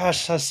there.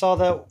 Gosh, I saw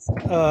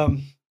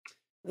that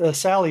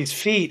Sally's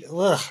feet.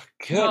 Ugh.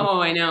 Good.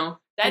 Oh, I know.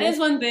 That is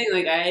one thing.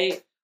 Like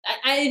I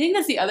think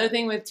that's the other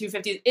thing with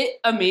 250s. It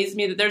amazed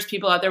me that there's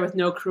people out there with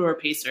no crew or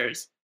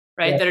pacers.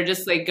 Right. Yeah. That are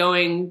just like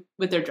going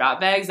with their drop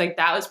bags. Like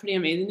that was pretty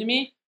amazing to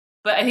me.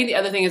 But I think the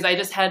other thing is I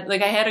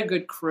had a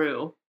good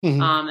crew.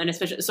 And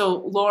especially, so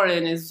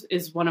Lauren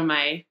is one of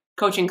my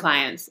coaching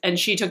clients and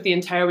she took the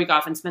entire week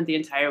off and spent the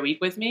entire week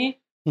with me.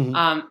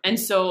 And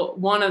so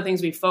one of the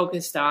things we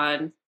focused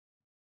on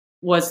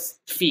was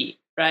feet.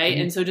 Right.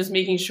 And so just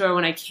making sure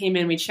when I came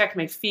in, we checked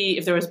my feet.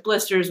 If there was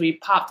blisters, we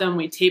popped them,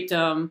 we taped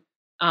them.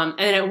 And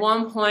at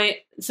one point,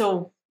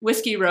 so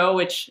Whiskey Row,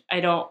 which I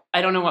don't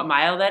know what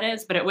mile that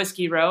is, but at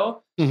Whiskey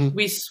Row,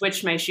 we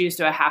switched my shoes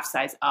to a half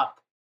size up,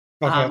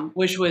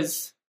 which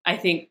was, I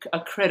think,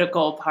 a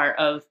critical part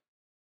of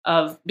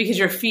because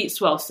your feet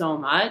swell so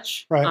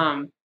much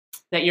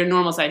that your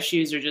normal size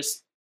shoes are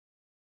just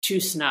too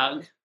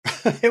snug.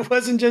 It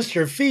wasn't just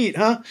your feet,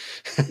 huh?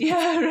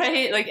 Yeah,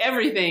 right. Like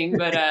everything,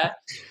 but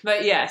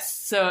yes.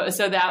 So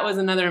that was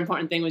another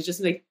important thing was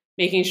just like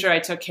making sure I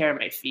took care of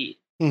my feet.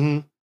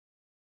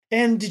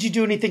 And did you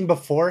do anything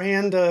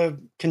beforehand to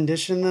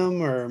condition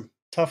them or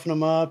toughen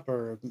them up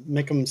or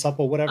make them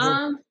supple,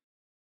 whatever?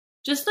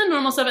 Just the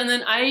normal stuff. And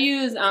then I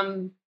use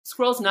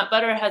Squirrel's Nut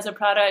Butter has a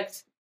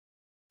product.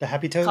 The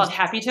Happy Toes? Called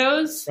Happy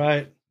Toes.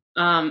 Right.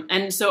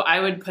 And so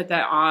I would put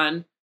that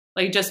on,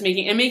 like just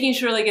making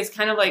sure like it's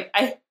kind of like,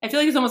 I feel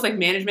like it's almost like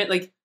management.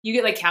 Like you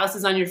get like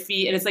calluses on your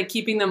feet and it's like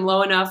keeping them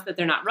low enough that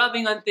they're not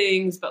rubbing on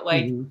things, but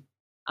like,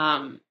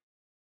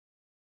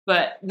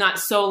 but not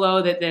so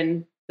low that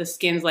then the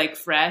skin's like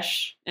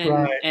fresh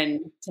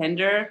and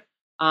tender.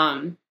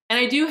 And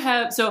I do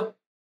have,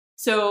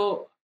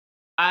 so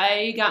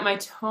I got my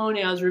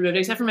toenails removed,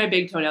 except for my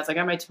big toenails. I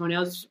got my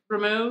toenails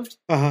removed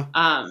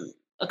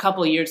a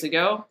couple of years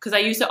ago because I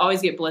used to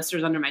always get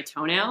blisters under my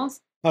toenails.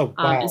 Oh,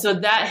 wow. And so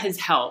that has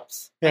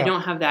helped. Yeah. I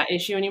don't have that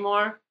issue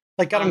anymore.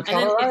 Like got them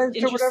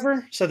cauterized or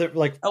whatever? So they're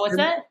like... Oh, what's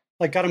that?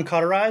 Like got them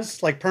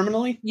cauterized, like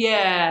permanently?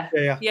 Yeah.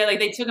 Yeah, like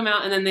they took them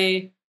out and then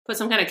they put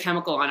some kind of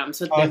chemical on them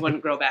so they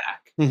wouldn't grow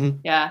back.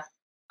 Yeah.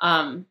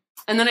 And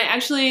then I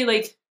actually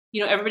like,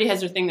 everybody has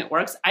their thing that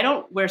works. I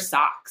don't wear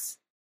socks.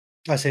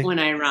 I see. When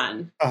I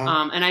run.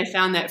 And I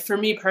found that for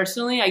me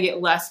personally, I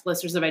get less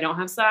blisters if I don't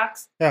have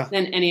socks than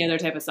any other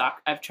type of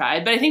sock I've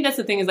tried. But I think that's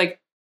the thing is like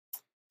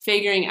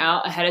figuring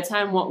out ahead of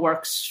time what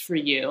works for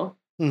you.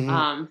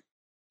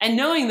 And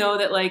knowing though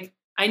that like,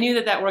 I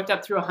knew that worked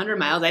up through 100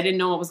 miles. I didn't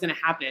know what was going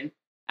to happen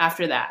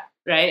after that.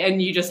 Right.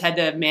 And you just had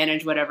to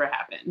manage whatever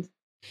happened.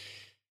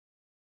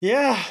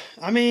 Yeah.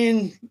 I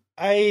mean,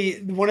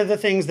 one of the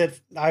things that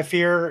I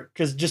fear,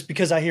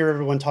 because I hear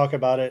everyone talk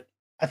about it,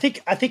 I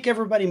think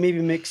everybody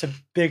maybe makes a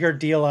bigger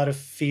deal out of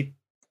feet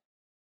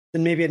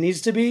than maybe it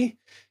needs to be.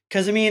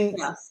 Because I mean,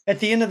 at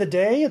the end of the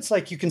day, it's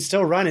like you can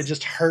still run. It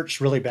just hurts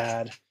really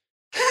bad.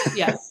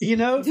 Yeah.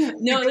 No,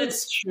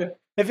 that's true.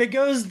 If it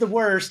goes the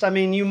worst, I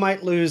mean, you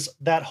might lose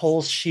that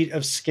whole sheet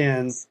of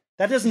skin.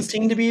 That doesn't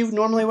seem to be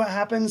normally what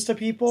happens to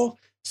people.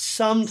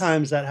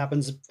 Sometimes that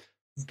happens,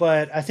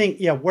 but I think,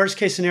 yeah, worst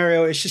case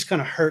scenario, it's just going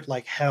to hurt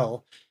like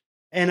hell.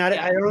 And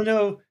I don't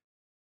know.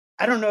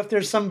 I don't know if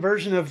there's some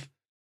version of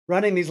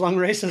running these long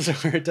races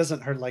where it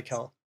doesn't hurt like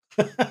hell.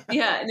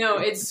 Yeah, no,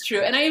 it's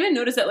true. And I even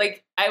noticed that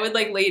like I would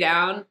like lay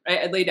down, right?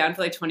 I'd lay down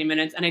for like 20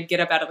 minutes and I'd get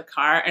up out of the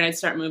car and I'd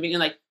start moving and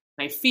like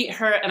my feet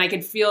hurt and I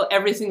could feel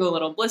every single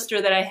little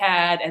blister that I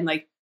had and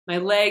like my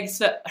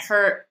legs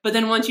hurt. But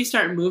then once you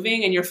start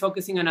moving and you're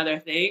focusing on other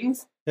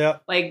things, yeah,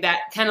 like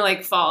that kind of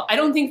like fall. I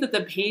don't think that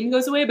the pain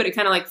goes away, but it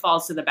kind of like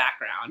falls to the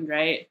background,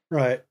 right?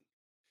 Right.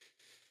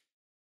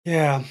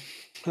 Yeah.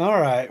 All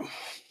right.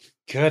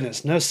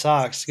 Goodness, no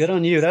socks. Good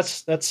on you.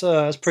 That's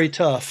pretty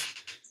tough.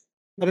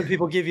 I bet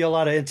people give you a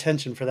lot of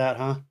attention for that,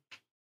 huh?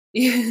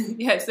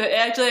 Yeah. So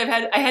actually,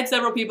 I had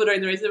several people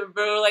during the race that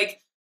were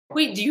like,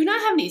 "Wait, do you not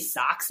have any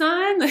socks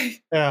on?"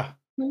 Like, yeah,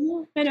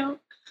 no, I don't.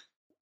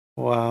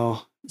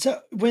 Wow.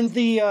 So when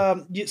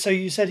so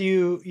you said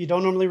you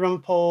don't normally run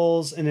with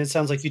poles, and it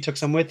sounds like you took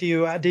some with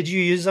you. Did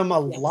you use them a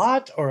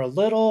lot or a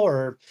little,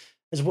 or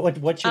is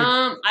what you?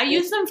 I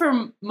used them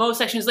for most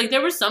sections. Like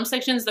there were some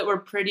sections that were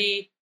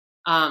pretty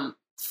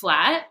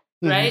flat,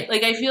 right?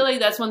 Like I feel like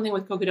that's one thing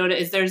with Cocodona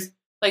is there's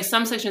like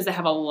some sections that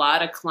have a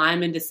lot of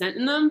climb and descent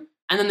in them.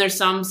 And then there's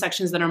some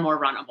sections that are more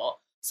runnable.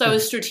 So I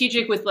was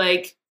strategic with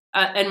like,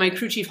 and my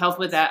crew chief helped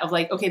with that of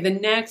like, okay, the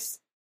next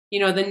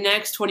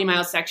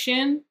 20-mile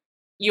section,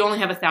 you only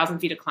have 1,000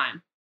 feet to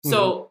climb.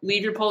 So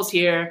leave your poles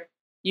here.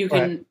 You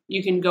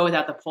can go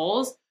without the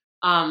poles.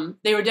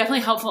 They were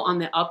definitely helpful on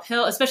the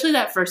uphill, especially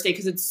that first day,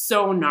 because it's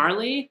so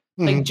gnarly,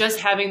 like just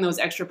having those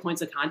extra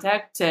points of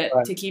contact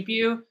to keep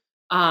you.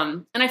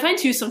 And I find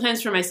too,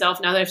 sometimes for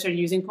myself, now that I've started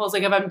using poles,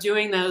 like if I'm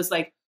doing those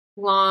like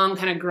long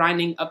kind of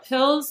grinding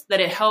uphills, that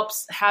it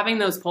helps, having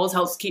those poles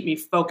helps keep me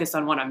focused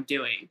on what I'm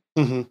doing.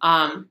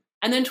 And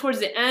then towards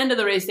the end of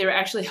the race, they were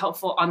actually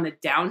helpful on the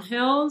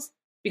downhills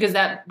because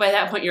that by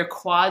that point, your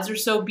quads are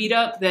so beat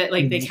up that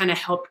like they kind of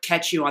help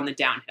catch you on the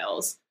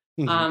downhills.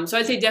 So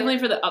I'd say definitely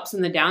for the ups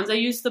and the downs, I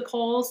used the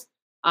poles.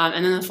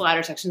 And then the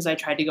flatter sections I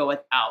tried to go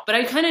without. But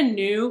I kind of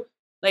knew,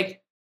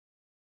 like,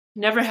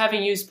 never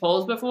having used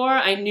poles before,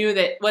 I knew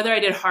that whether I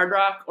did Hard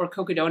Rock or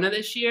Cocodona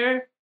this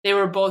year, they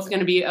were both going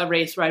to be a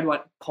race where I'd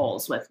want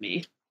poles with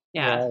me.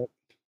 Yeah. Right.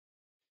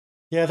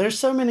 Yeah, there's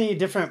so many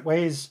different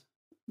ways,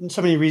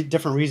 so many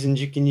different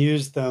reasons you can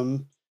use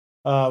them,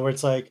 where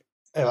it's like,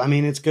 I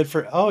mean, it's good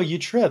for, you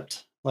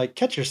tripped. Like,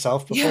 catch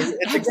yourself before you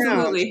hit the ground.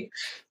 Absolutely.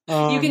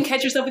 You can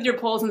catch yourself with your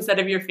poles instead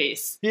of your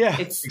face. Yeah,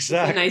 it's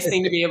exactly. a nice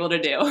thing to be able to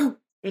do.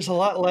 There's a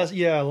lot less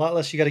you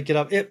got to get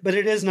up. But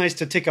it is nice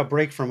to take a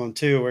break from them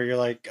too, where you're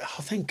like,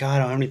 oh, thank God I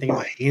don't have anything in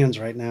my hands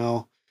right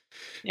now.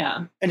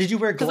 Yeah. And did you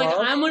wear gloves? Because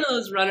like I'm one of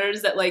those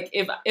runners that like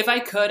if I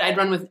could, I'd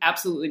run with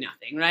absolutely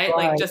nothing, right?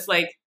 Like just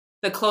like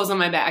the clothes on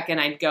my back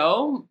and I'd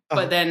go.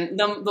 But then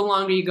the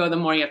longer you go, the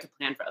more you have to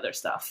plan for other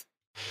stuff.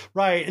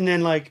 Right. And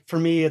then like for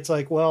me, it's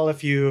like, well,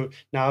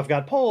 now I've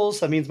got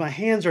poles, that means my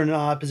hands are in an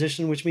odd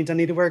position, which means I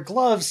need to wear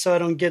gloves so I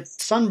don't get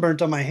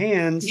sunburnt on my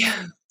hands.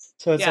 Yeah.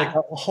 So it's like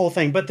a whole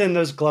thing. But then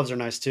those gloves are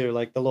nice too,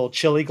 like the little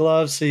chili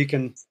gloves. So you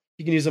can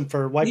use them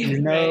for wiping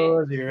your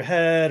nose or your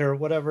head or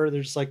whatever.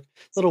 There's like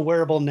little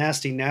wearable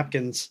nasty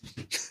napkins.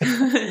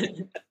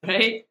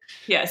 Right?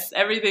 Yes.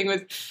 Everything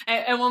was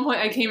at one point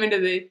I came into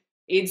the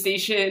aid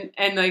station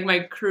and like my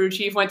crew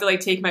chief went to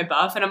like take my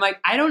buff and I'm like,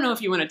 I don't know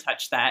if you want to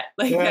touch that.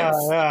 Like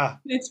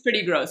it's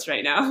pretty gross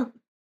right now.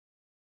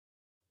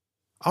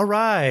 All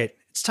right.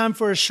 It's time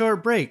for a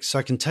short break so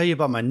I can tell you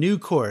about my new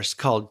course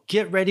called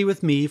Get Ready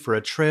With Me for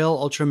a Trail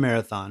Ultra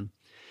Marathon.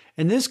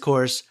 In this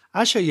course,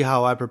 I show you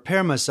how I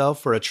prepare myself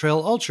for a trail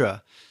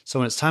ultra, so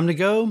when it's time to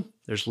go,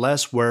 there's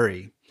less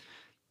worry.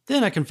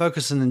 Then I can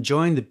focus on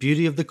enjoying the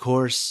beauty of the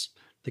course,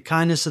 the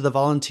kindness of the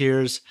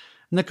volunteers,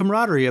 and the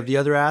camaraderie of the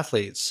other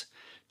athletes.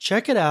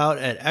 Check it out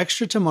at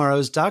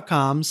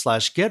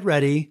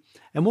extratomorrows.com/getready,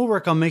 and we'll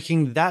work on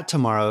making that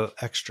tomorrow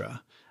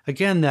extra.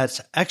 Again,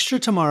 that's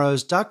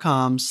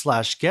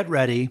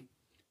extratomorrows.com/getready.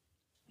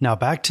 Now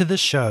back to the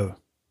show.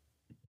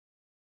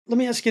 Let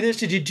me ask you this.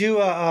 Did you do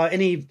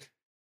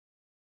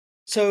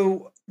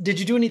did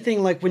you do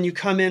anything like when you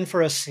come in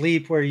for a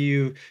sleep where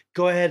you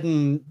go ahead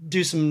and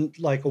do some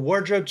like a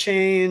wardrobe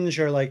change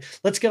or like,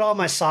 let's get all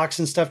my socks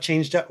and stuff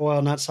changed up?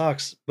 Well, not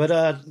socks, but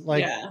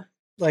like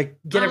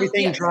get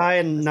everything dry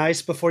and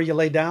nice before you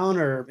lay down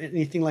or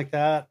anything like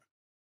that?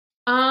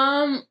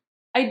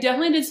 I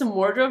definitely did some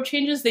wardrobe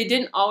changes. They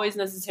didn't always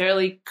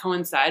necessarily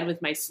coincide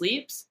with my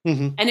sleeps.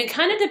 And it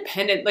kind of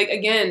depended, like,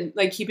 again,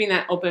 like keeping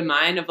that open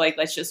mind of like,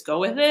 let's just go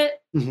with it.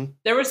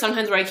 There were some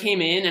times where I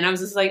came in and I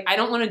was just like, I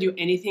don't want to do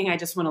anything. I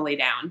just want to lay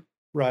down.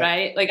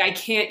 Right. Like I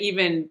can't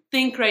even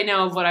think right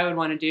now of what I would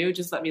want to do.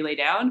 Just let me lay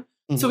down.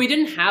 So we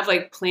didn't have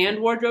like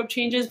planned wardrobe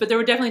changes, but there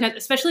were definitely,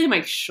 especially in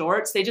my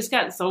shorts, they just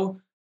got so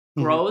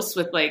gross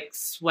with like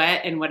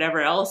sweat and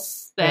whatever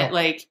else that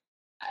like,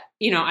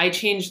 I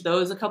changed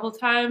those a couple of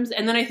times.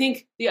 And then I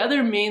think the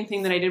other main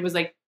thing that I did was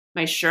like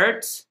my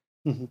shirts.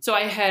 Mm-hmm. So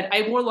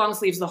I wore long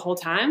sleeves the whole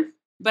time,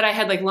 but I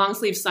had like long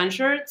sleeve sun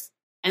shirts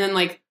and then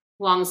like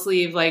long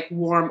sleeve, like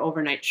warm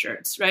overnight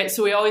shirts, right?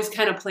 So we always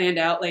kind of planned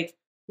out like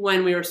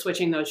when we were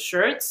switching those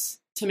shirts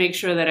to make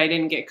sure that I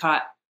didn't get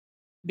caught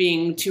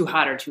being too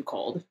hot or too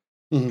cold.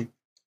 Mm-hmm.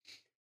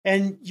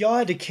 And y'all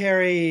had to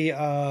carry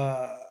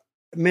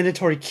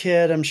mandatory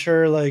kit, I'm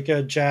sure, like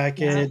a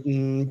jacket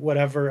and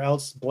whatever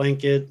else,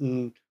 blanket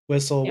and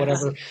whistle,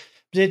 whatever.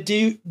 Did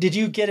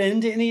you get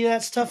into any of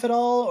that stuff at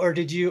all, or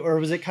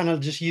was it kind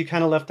of just you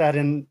kind of left that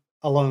in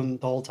alone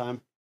the whole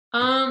time?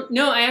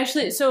 No,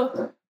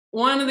 so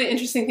one of the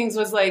interesting things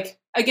was like,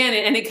 again,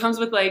 and it comes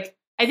with like,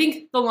 I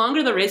think the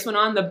longer the race went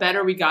on, the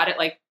better we got at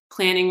like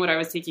planning what I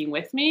was taking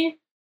with me.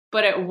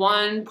 But at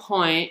one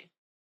point,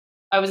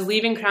 I was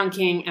leaving Crown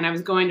King and I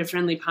was going to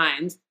Friendly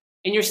Pines,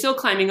 and you're still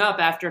climbing up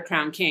after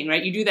Crown King,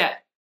 right? You do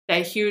that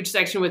huge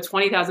section with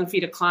 20,000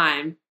 feet of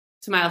climb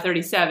to mile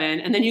 37,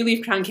 and then you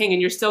leave Crown King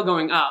and you're still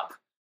going up,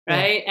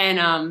 right? Yeah.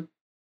 And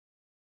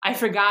I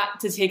forgot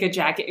to take a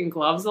jacket and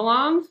gloves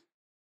along,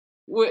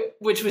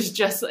 which was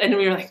just, and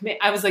we were like, man,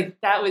 I was like,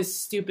 that was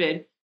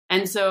stupid.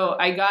 And so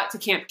I got to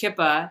Camp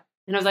Kippa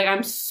and I was like,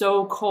 I'm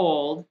so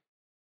cold.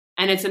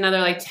 And it's another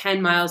like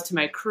 10 miles to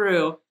my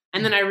crew.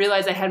 And then I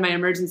realized I had my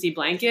emergency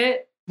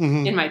blanket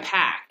in my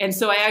pack. And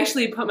so I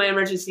actually put my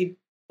emergency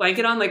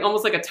blanket on, like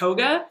almost like a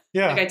toga.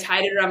 Yeah. Like I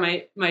tied it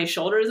around my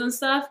shoulders and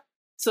stuff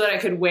so that I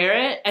could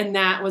wear it. And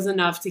that was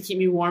enough to keep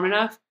me warm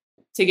enough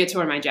to get to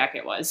where my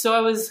jacket was. So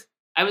I was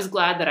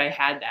glad that I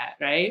had that.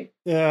 Right.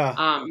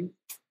 Yeah.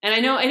 And I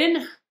know I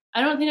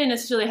don't think I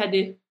necessarily had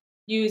to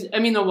use,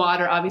 the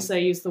water, obviously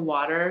I used the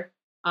water.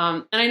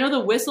 And I know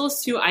the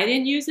whistles too, I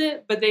didn't use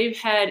it, but they've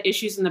had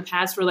issues in the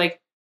past where like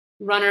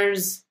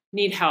runners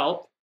need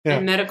help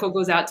and medical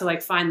goes out to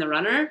like find the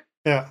runner.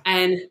 Yeah.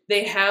 And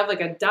they have like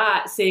a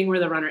dot saying where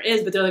the runner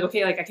is, but they're like,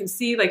 okay, like I can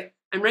see, like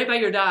I'm right by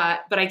your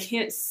dot, but I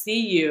can't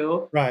see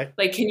you. Right.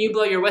 Like, can you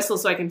blow your whistle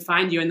so I can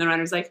find you? And the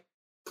runner's like,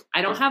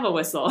 I don't have a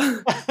whistle.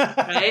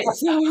 Right.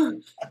 So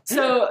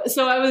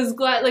I was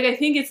glad, like, I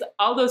think it's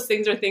all those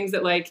things are things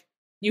that like,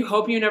 you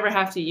hope you never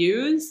have to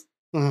use,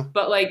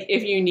 but like,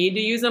 if you need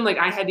to use them, like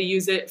I had to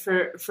use it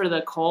for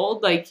the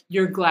cold, like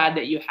you're glad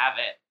that you have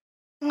it.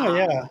 Oh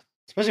yeah.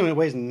 Especially when it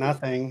weighs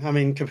nothing. I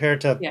mean,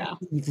 compared to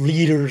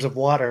liters of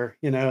water,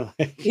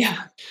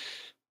 Yeah.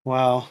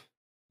 Wow.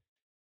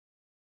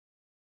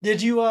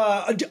 Did you,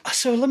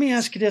 so let me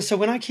ask you this. So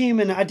when I came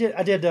in,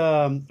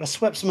 I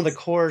swept some of the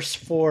course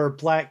for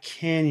Black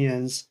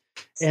Canyons.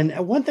 And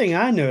one thing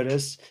I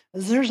noticed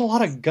is there's a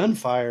lot of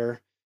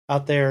gunfire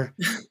out there.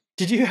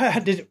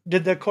 Did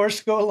the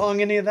course go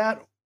along any of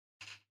that?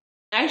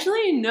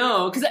 Actually,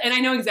 no. And I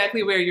know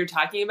exactly where you're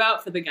talking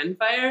about for the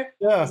gunfire.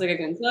 Yeah. It's like a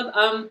gun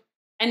club.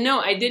 And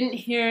no, I didn't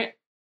hear,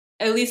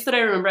 at least that I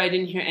remember, I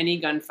didn't hear any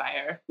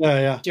gunfire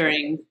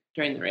during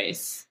the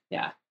race.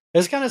 Yeah.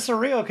 It's kind of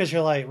surreal because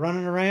you're like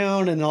running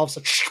around and all of a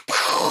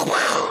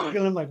sudden,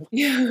 and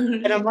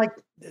I'm like,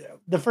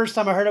 the first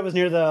time I heard it was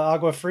near the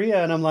Agua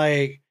Fria, and I'm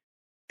like,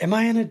 am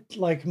I in a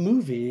like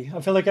movie?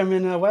 I feel like I'm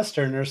in a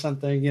Western or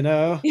something,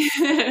 Right?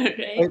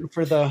 Waiting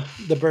for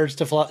the birds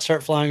to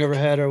start flying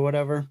overhead or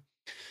whatever.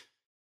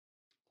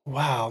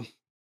 Wow.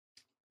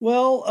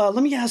 Well,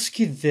 let me ask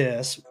you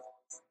this.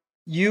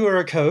 You are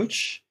a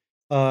coach.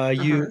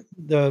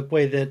 The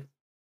way that,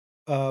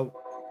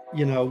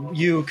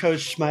 you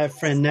coached my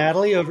friend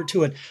Natalie over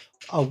to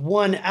a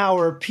 1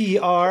 hour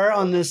PR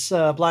on this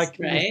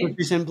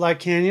recent Black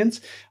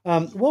Canyons.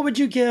 What would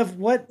you give?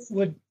 What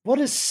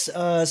is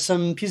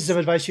some pieces of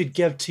advice you'd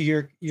give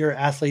to your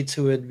athletes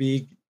who would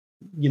be,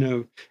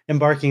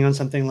 embarking on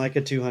something like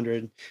a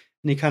 200?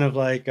 Any kind of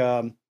like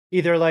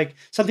either like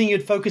something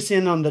you'd focus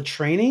in on the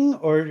training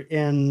or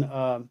in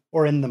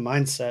the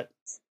mindset?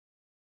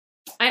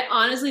 I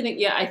honestly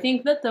think, I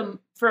think that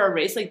for a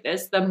race like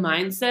this, the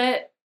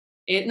mindset.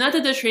 Not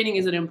that the training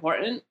isn't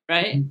important,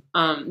 right?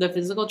 The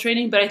physical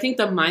training, but I think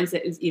the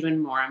mindset is even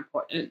more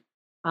important.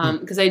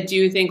 Because I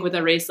do think with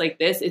a race like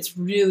this, it's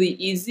really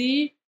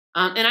easy.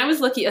 And I was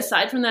lucky,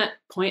 aside from that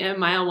point at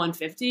mile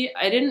 150,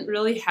 I didn't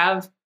really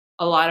have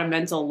a lot of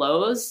mental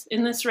lows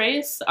in this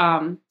race.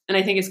 And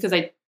I think it's because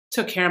I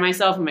took care of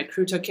myself and my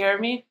crew took care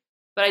of me.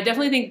 But I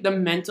definitely think the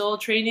mental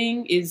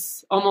training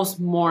is almost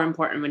more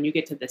important when you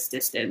get to this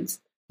distance.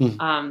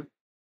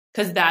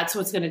 Because that's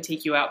what's going to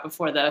take you out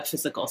before the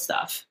physical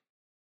stuff.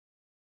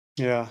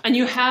 Yeah. And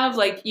you have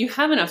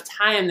enough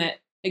time that,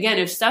 again,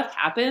 if stuff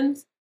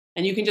happens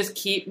and you can just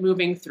keep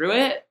moving through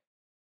it,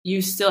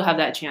 you still have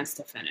that chance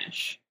to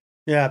finish.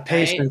 Yeah.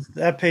 Patience. Right?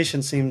 That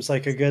patience seems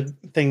like a good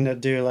thing to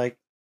do. Like,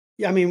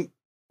 I mean,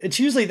 it's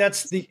usually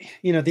that's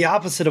the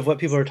opposite of what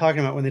people are talking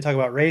about when they talk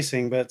about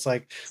racing. But it's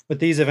like with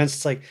these events,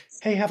 it's like,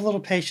 hey, have a little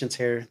patience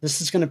here.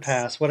 This is going to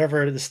pass.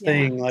 Whatever this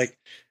thing, like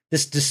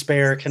this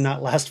despair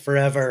cannot last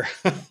forever.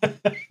 And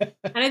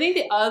I think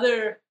the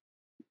other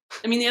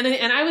thing,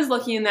 and I was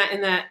lucky in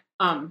that,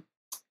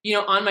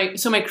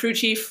 my crew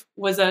chief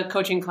was a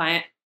coaching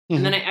client.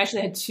 And then I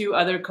actually had 2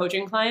 other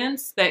coaching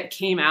clients that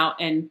came out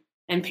and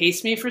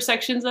paced me for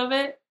sections of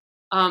it.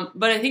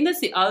 But I think that's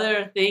the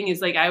other thing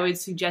is like I would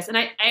suggest, and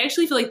I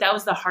actually feel like that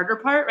was the harder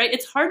part, right?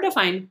 It's hard to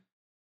find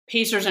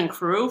pacers and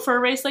crew for a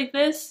race like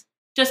this,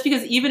 just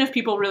because even if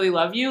people really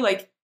love you,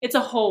 like it's a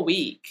whole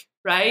week,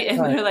 right? And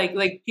Right. they're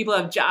like people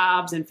have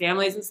jobs and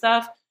families and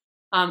stuff.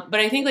 But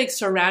I think like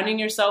surrounding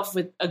yourself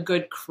with a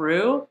good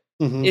crew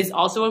Hmm. is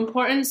also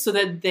important so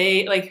that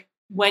they like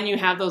when you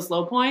have those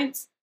low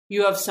points,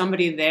 you have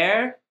somebody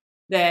there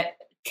that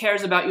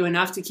cares about you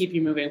enough to keep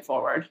you moving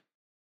forward.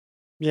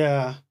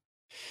 Yeah.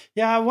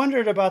 Yeah, I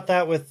wondered about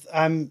that with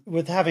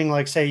having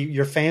like say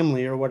your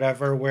family or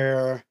whatever,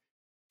 where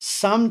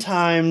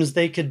sometimes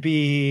they could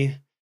be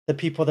the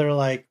people that are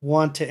like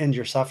want to end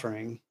your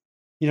suffering.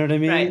 You know what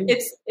I Right. mean?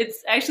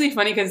 It's actually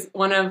funny because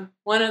one of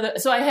the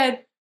so I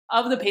had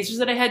of the pacers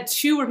that I had,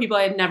 two were people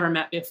I had never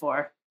met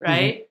before. Hmm.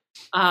 Right.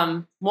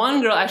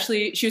 One girl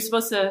actually she was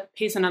supposed to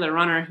pace another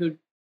runner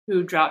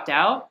who dropped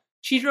out.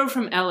 She drove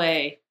from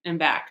LA and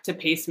back to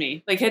pace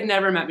me. Like had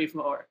never met me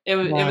before. It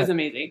was Right.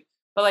 amazing.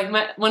 But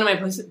like one of my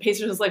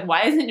pacers was like,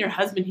 "Why isn't your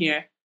husband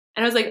here?"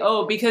 And I was like,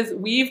 "Oh, because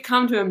we've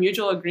come to a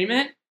mutual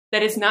agreement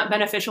that it's not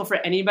beneficial for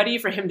anybody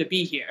for him to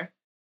be here."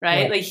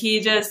 Right? Right. Like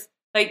he just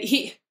like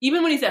he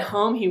even when he's at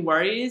home he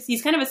worries.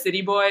 He's kind of a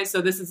city boy,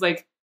 so this is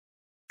like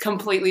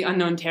completely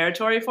unknown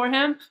territory for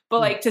him. But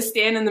like to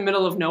stand in the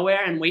middle of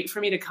nowhere and wait for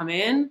me to come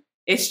in,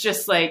 it's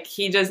just like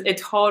it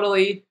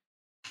totally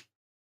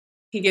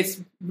he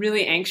gets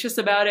really anxious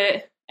about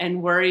it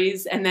and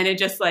worries, and then it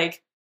just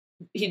like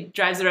he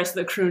drives the rest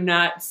of the crew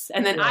nuts.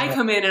 And then I Yeah.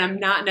 come in and I'm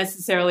not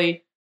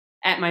necessarily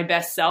at my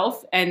best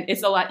self, and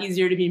it's a lot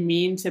easier to be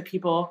mean to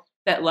people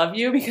that love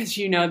you because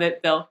you know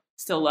that they'll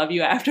still love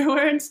you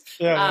afterwards.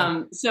 Yeah.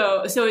 Yeah.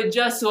 So it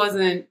just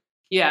wasn't.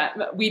 Yeah,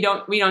 we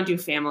don't do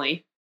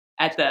family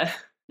at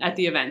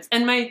the events.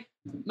 And my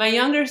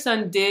younger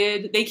son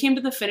did. They came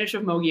to the finish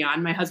of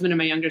Mogollon. My husband and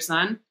my younger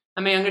son.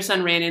 And my younger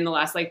son ran in the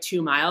last like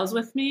 2 miles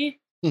with me.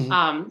 Hmm.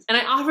 And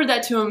I offered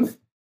that to him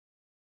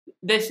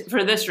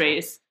this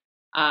race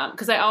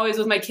because I always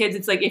with my kids,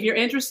 it's like if you're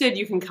interested,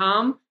 you can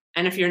come,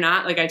 and if you're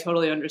not, like I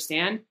totally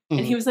understand.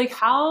 And Hmm. he was like,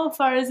 "How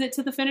far is it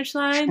to the finish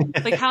line?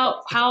 Like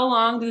how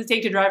long does it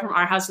take to drive from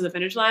our house to the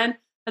finish line?" I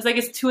was like,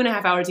 "It's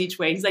 2.5 hours each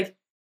way." He's like,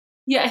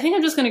 "Yeah, I think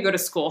I'm just going to go to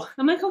school."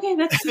 I'm like, "Okay,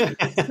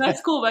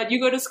 that's cool, but you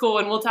go to school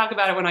and we'll talk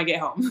about it when I get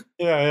home."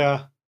 Yeah.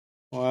 Yeah.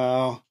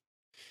 Wow.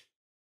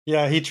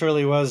 Yeah, he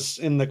truly was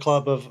in the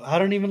club of I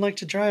don't even like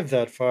to drive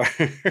that far.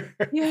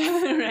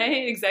 Yeah,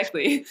 right,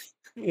 exactly.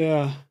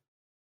 Yeah.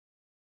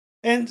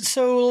 And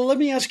so let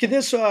me ask you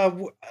this,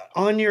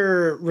 on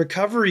your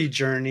recovery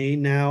journey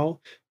now,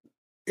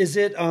 is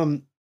it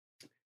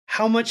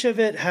how much of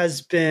it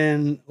has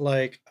been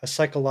like a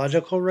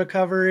psychological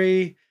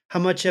recovery? How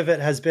much of it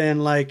has been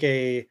like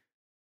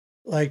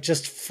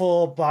just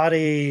full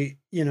body,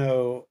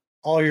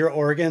 all your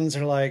organs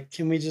are like,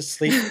 can we just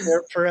sleep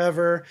here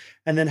forever?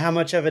 And then how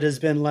much of it has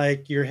been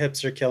like your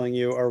hips are killing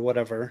you or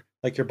whatever,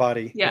 like your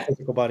body, your Yeah,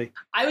 physical body?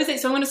 I would say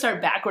so. I'm going to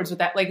start backwards with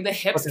that. Like the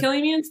hips Okay.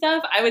 killing me and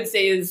stuff. I would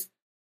say is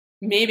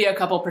maybe a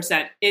couple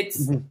percent.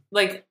 It's Hmm.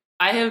 like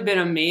I have been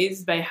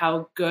amazed by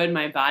how good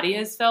my body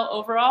has felt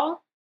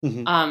overall.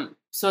 Hmm.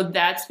 So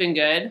that's been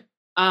good.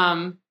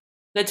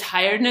 The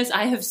tiredness,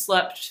 I have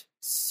slept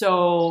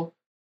so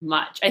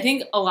much. I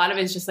think a lot of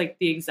it is just like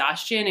the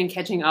exhaustion and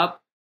catching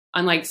up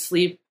on like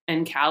sleep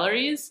and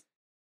calories.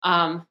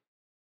 Um,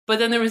 but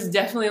then there was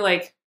definitely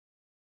like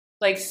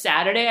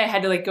Saturday, I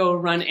had to like go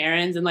run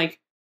errands and like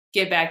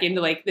get back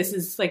into like this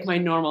is like my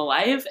normal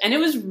life, and it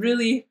was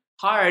really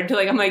hard to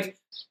like I'm like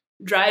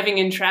driving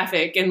in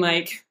traffic and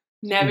like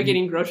Hmm.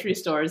 navigating grocery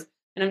stores,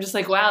 and I'm just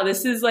like wow,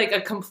 this is like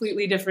a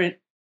completely different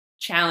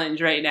challenge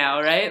right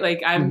now, right?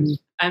 Like Hmm.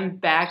 I'm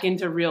back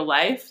into real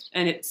life,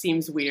 and it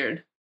seems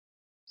weird.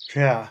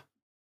 Yeah.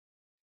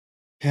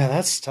 Yeah,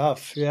 that's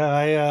tough.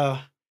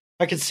 Yeah,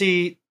 I could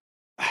see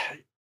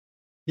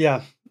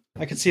yeah,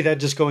 I could see that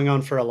just going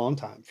on for a long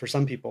time for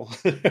some people.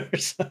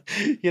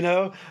 you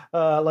know,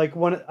 like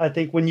one I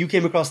think when you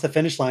came across the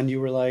finish line, you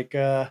were like,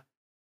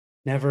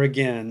 never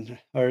again.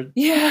 Or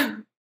Yeah,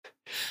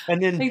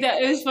 and then like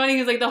that. It was funny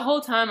because like the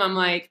whole time I'm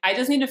like, I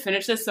just need to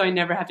finish this so I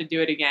never have to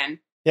do it again.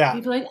 yeah,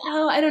 People are like,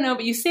 oh, I don't know,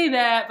 but you say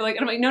that, but like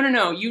I'm like, no, no,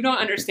 no, you don't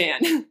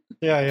understand.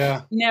 yeah,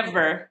 yeah.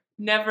 Never,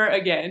 never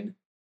again.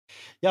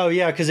 Oh,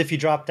 yeah, because if you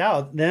dropped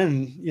out,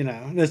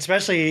 then,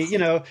 especially,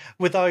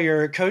 with all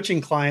your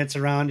coaching clients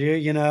around you,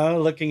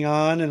 looking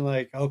on and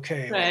like,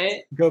 okay, let's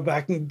Right. go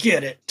back and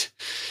get it.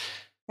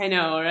 I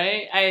know,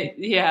 right?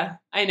 Yeah,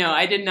 I know.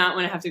 I did not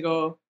want to have to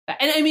go back.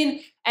 And I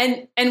mean,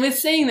 and with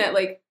saying that,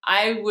 like,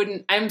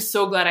 I'm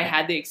so glad I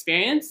had the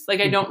experience. Like,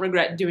 I don't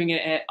regret doing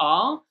it at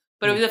all.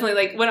 But it was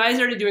definitely like when I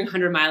started doing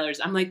 100 milers,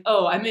 I'm like,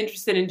 oh, I'm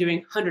interested in doing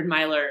 100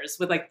 milers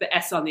with like the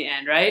S on the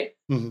end, right?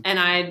 Mhm. And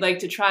I'd like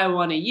to try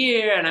one a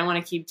year and I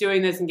want to keep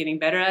doing this and getting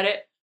better at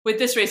it. With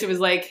this race, it was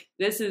like,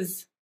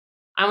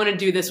 I want to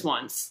do this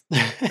once,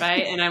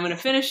 right? And I'm going to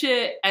finish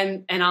it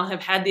and I'll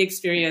have had the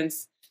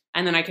experience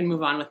and then I can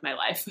move on with my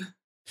life.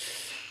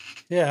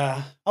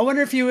 Yeah. I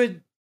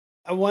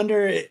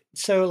wonder,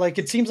 so like,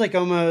 it seems like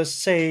almost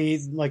say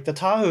like the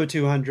Tahoe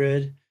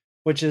 200.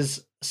 which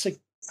is,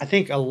 I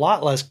think, a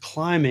lot less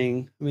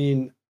climbing. I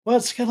mean, well,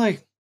 it's kind of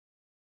like,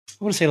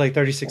 I want to say like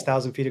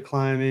 36,000 feet of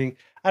climbing.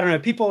 I don't know.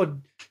 People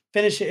would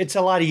finish it. It's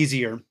a lot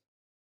easier.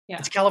 Yeah.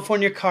 It's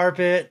California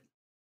carpet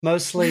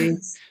mostly.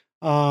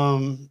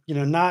 Not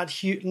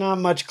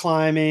much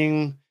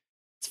climbing.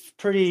 It's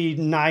pretty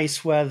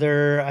nice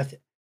weather.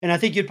 And I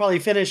think you'd probably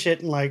finish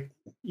it in like,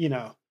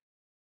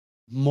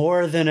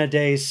 more than a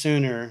day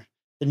sooner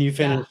than you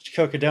finished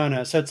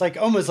Cocodona. So it's like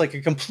almost like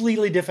a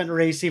completely different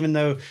race, even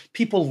though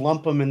people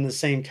lump them in the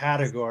same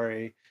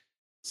category.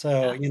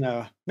 So,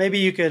 maybe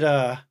you could,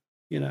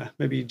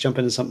 maybe jump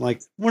into something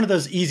like one of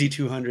those easy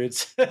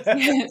 200s.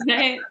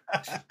 Right?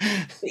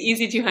 The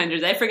easy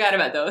 200s. I forgot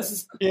about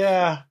those.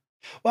 Yeah.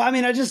 Well, I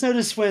mean, I just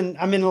noticed when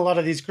I'm in a lot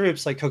of these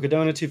groups, like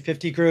Cocodona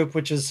 250 group,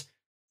 which is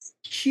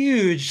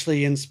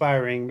hugely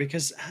inspiring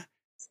because,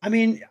 I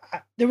mean,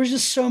 there was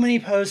just so many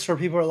posts where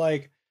people are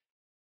like,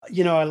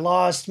 I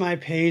lost my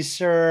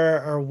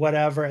pacer or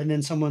whatever. And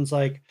then someone's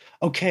like,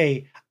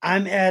 okay,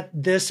 I'm at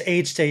this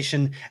aid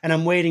station and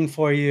I'm waiting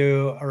for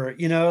you. Or,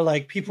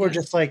 like people are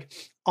just like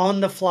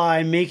on the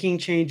fly making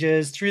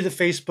changes through the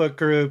Facebook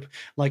group.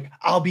 Like,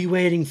 I'll be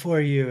waiting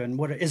for you. And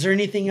is there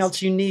anything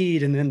else you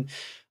need? And then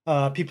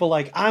people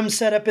like, I'm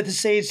set up at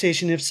this aid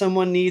station. If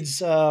someone needs,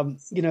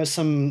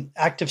 some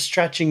active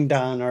stretching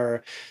done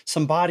or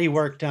some body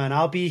work done,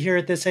 I'll be here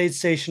at this aid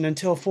station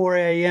until 4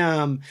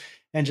 a.m.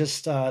 And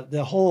just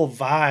the whole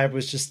vibe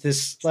was just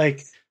this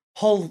like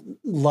whole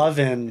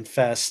love-in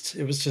fest.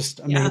 It was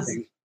just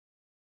amazing.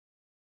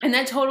 Yeah. And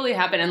that totally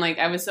happened. And like,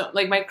 I was so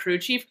like my crew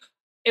chief,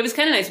 it was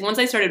kind of nice. Once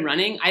I started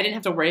running, I didn't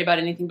have to worry about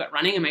anything but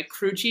running. And my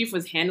crew chief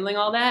was handling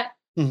all that.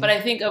 Mm-hmm. But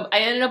I think I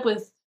ended up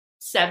with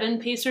 7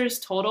 pacers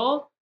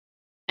total.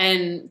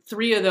 And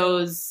 3 of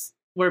those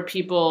were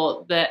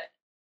people that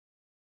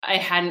I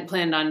hadn't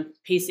planned on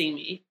pacing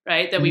me,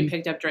 right? That we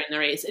picked up during the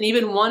race. And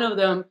even one of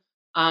them,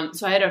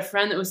 so I had a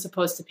friend that was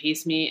supposed to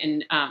pace me,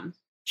 and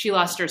she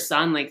lost her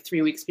son like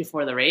 3 weeks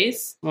before the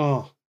race.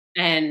 Oh,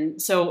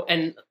 and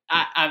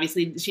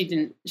obviously she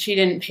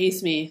didn't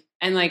pace me.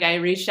 And like I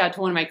reached out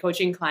to one of my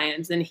coaching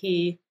clients, and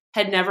he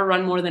had never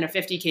run more than a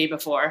 50K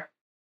before.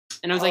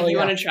 And I was like, "You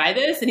want to try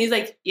this?" And he's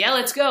like, "Yeah,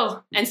 let's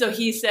go." And so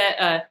he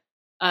set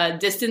a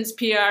distance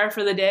PR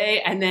for the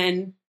day, and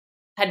then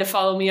had to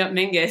follow me up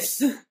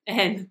Mingus,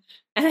 and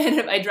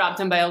I dropped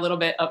him by a little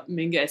bit up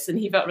Mingus, and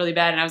he felt really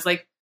bad. And I was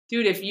like,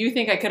 dude, if you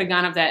think I could have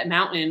gone up that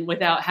mountain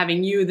without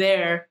having you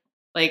there,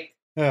 like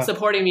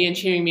supporting me and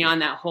cheering me on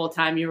that whole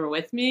time you were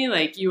with me,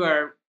 like you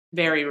are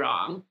very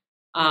wrong.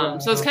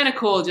 So it's kind of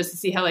cool just to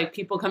see how like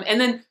people come.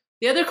 And then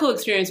the other cool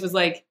experience was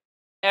like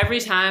every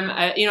time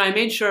I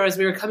made sure as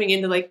we were coming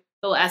into like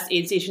the last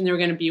aid station they were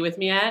going to be with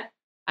me at,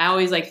 I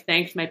always like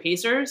thanked my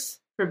pacers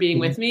for being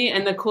with me.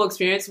 And the cool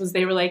experience was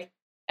they were like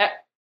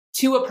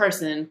to a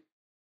person,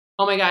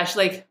 "Oh my gosh,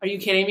 like, are you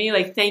kidding me?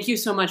 Like, thank you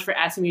so much for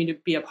asking me to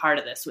be a part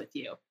of this with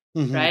you."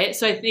 Mm-hmm. Right.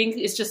 So I think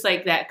it's just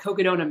like that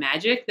Cocodona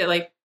magic that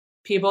like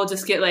people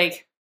just get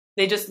like,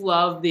 they just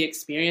love the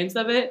experience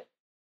of it.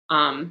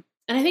 And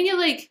I think it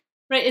like,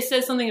 right, it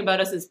says something about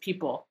us as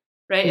people,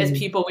 right? Mm-hmm. As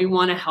people, we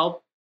want to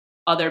help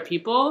other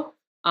people.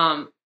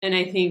 And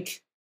I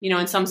think,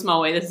 in some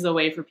small way, this is a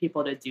way for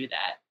people to do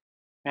that.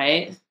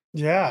 Right.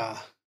 Yeah.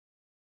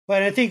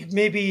 But I think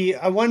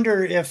I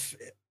wonder if,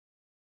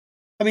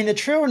 the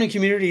trail running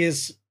community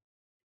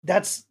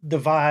that's the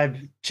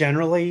vibe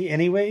generally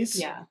anyways.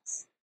 Yeah.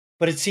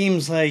 But it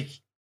seems like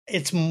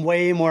it's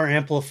way more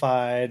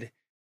amplified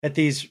at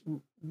these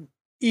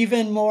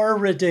even more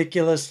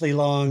ridiculously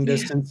long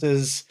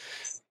distances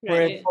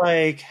where it's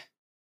like,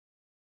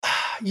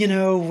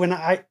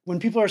 when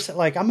people are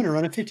like, I'm going to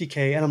run a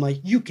 50K and I'm like,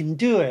 you can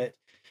do it.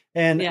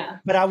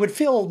 But I would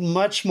feel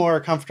much more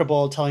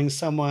comfortable telling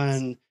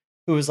someone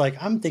who was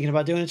like, I'm thinking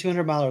about doing a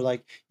 200 miler,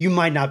 like, you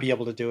might not be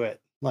able to do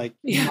it. Like,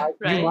 you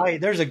might,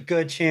 there's a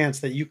good chance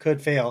that you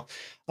could fail.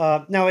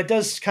 Now it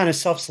does kind of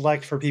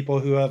self-select for people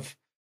who have,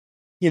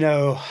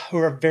 who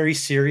are very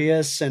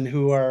serious and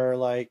who are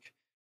like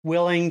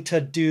willing to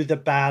do the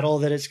battle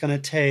that it's going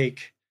to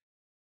take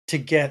to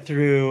get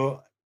through,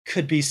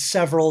 could be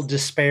several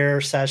despair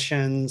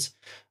sessions,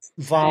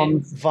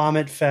 vomit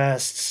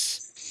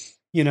fests,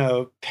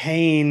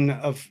 pain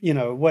of,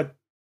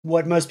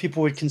 what most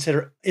people would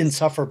consider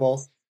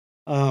insufferable,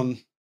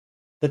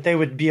 that they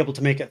would be able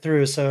to make it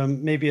through. So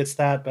maybe it's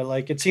that, but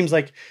like, it seems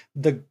like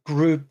the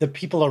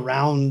people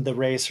around the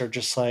race are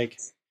just like,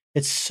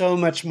 it's so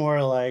much more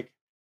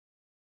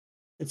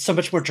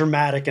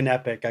dramatic and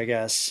epic, I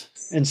guess.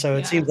 And so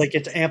it seems like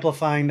it's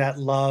amplifying that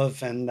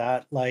love and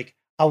that like,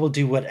 I will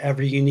do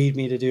whatever you need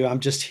me to do. I'm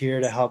just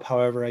here to help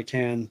however I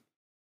can.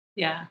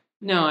 Yeah.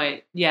 No,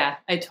 I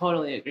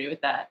totally agree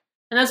with that.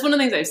 And that's one of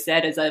the things I've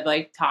said is I've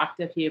like talked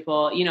to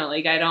people,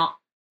 like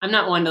I'm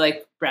not one to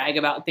like brag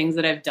about things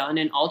that I've done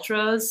in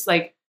ultras.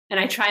 Like, and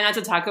I try not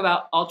to talk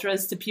about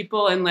ultras to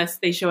people unless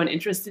they show an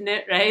interest in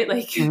it. Right.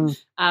 Like,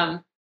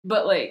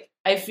 but like,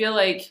 I feel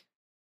like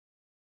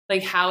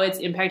how it's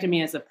impacted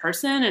me as a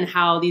person and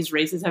how these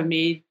races have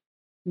made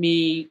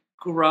me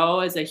grow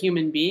as a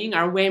human being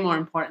are way more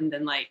important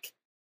than like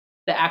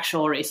the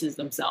actual races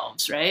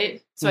themselves,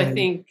 right? So I Mhm.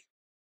 think,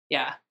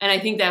 yeah. And I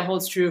think that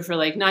holds true for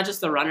like not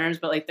just the runners,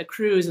 but like the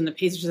crews and the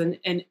pacers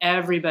and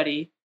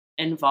everybody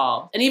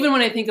involved. And even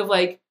when I think of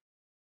like,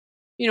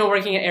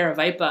 working at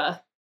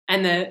Aravaipa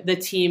and the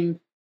team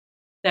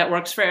that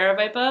works for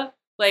Aravaipa,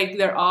 like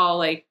they're all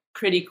like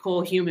pretty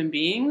cool human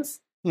beings.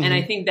 And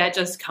I Mhm. think that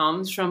just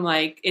comes from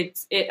like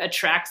it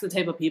attracts the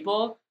type of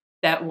people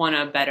that want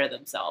to better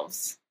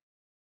themselves.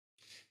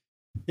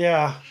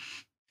 Yeah.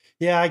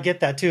 Yeah, I get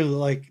that too.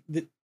 Like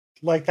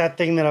that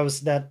thing I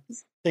was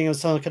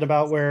talking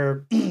about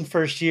where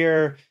first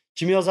year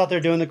Jamil's out there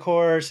doing the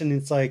course and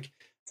it's like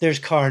there's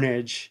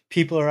carnage.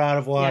 People are out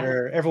of Yeah.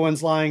 water.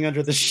 Everyone's lying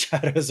under the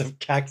shadows of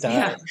cacti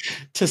Yeah.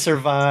 to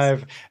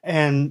survive.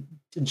 And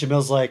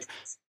Jamil's like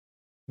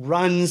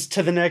runs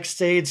to the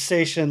next aid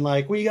station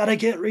like we got to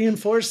get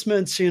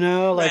reinforcements, like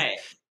Right. Yeah.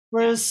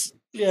 whereas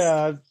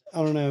yeah, I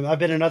don't know. I've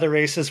been in other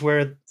races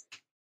where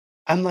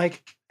I'm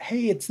like,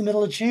 hey, it's the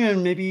middle of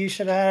June. Maybe you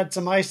should have had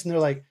some ice. And they're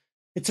like,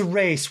 it's a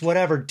race,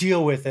 whatever,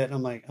 deal with it. And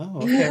I'm like,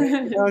 oh,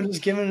 okay. I'm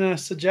just giving a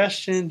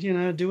suggestion,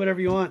 do whatever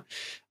you want.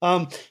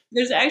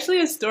 There's actually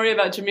a story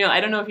about Jamil. I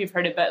don't know if you've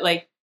heard it, but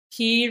like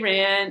he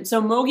ran.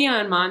 So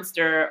Mogollon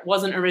Monster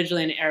wasn't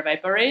originally an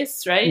Aravaipa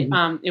race, right?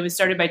 Mhm. It was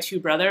started by two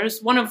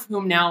brothers, one of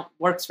whom now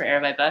works for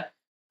Aravaipa.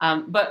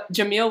 But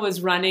Jamil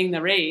was running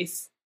the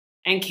race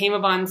and came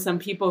upon some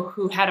people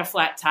who had a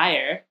flat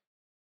tire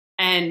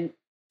and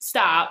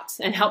stopped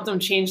and helped them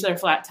change their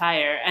flat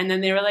tire. And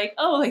then they were like,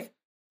 "Oh, like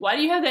why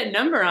do you have that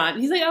number on?"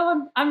 He's like,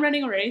 "Oh, I'm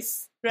running a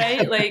race,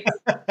 right? Like,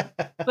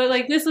 but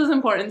like this was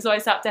important, so I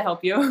stopped to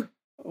help you."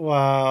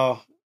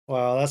 Wow.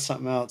 Wow. That's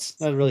something else.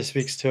 That really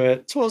speaks to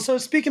it. So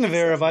speaking of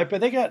Aravaipa,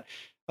 they got,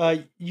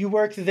 you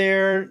worked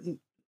there,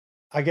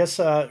 I guess,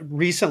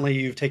 recently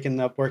you've taken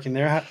up working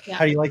there. How Yeah.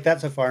 do you like that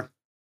so far?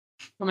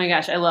 Oh my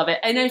gosh, I love it.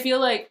 And I feel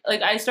like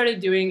I started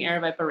doing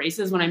Aravaipa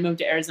races when I moved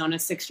to Arizona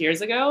 6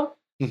 years ago.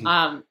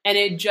 Mhm. And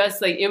it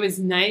just like it was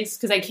nice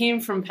because I came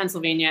from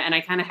Pennsylvania and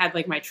I kind of had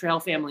like my trail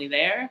family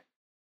there.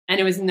 And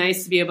it was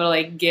nice to be able to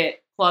like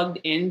get plugged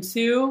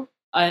into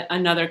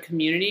another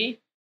community.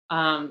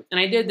 And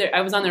I did there.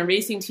 I was on the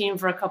racing team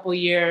for a couple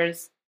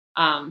years.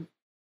 And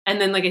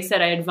then, like I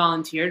said, I had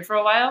volunteered for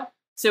a while.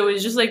 So it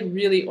was just like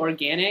really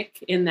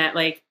organic in that,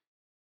 like,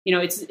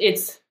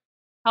 it's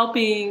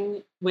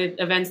helping with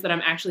events that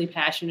I'm actually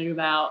passionate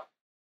about,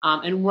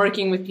 and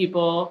working with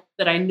people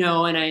that I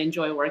know and I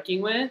enjoy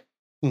working with.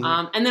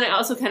 Mhm. And then I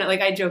also kind of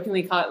like I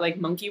jokingly call it like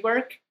monkey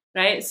work,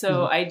 right?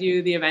 So Mhm. I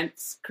do the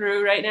events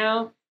crew right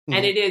now,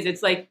 and Mhm.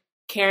 it's like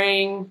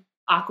carrying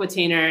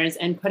aquatainers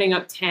and putting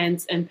up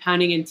tents and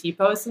pounding in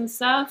T-posts and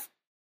stuff.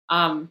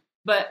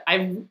 But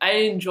I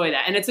enjoy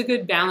that, and it's a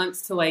good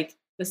balance to like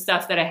the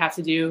stuff that I have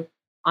to do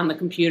on the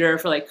computer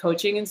for like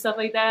coaching and stuff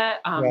like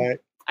that. Right.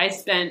 I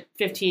spent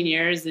 15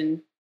 years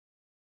in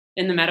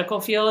the medical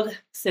field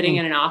sitting Mm.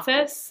 in an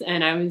office,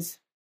 and I was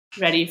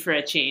ready for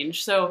a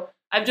change. So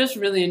I've just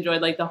really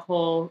enjoyed like the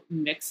whole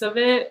mix of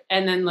it.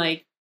 And then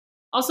like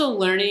also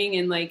learning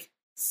and like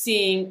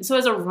seeing. So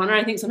as a runner,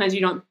 I think sometimes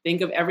you don't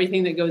think of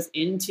everything that goes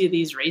into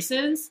these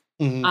races.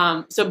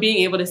 Mhm. So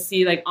being able to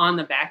see like on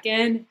the back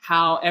end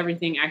how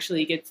everything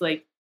actually gets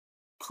like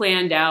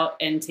planned out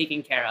and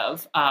taken care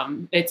of.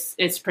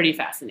 It's pretty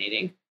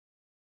fascinating.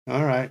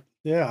 All right.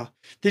 Yeah.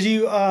 Did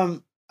you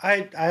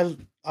I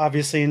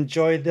obviously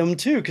enjoyed them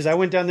too because I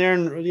went down there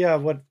and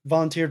yeah,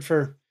 volunteered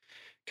for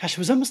gosh, it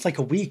was almost like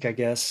a week, I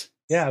guess.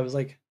 Yeah, it was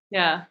like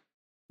Yeah.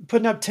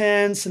 putting up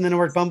tents and then I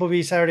worked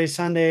Bumblebee Saturday,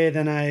 Sunday,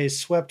 then I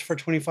swept for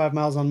 25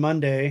 miles on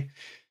Monday.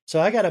 So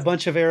I got a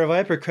bunch of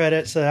Aravaipa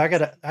credits that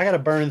I gotta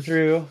burn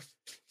through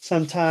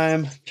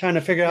sometime Nice. trying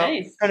to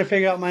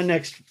figure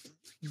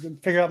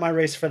out my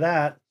race for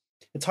that.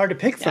 It's hard to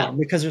pick Yeah. from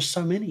because there's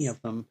so many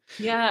of them.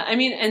 Yeah, I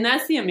mean, and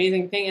that's the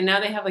amazing thing. And now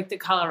they have like the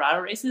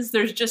Colorado races.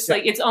 There's just Yeah.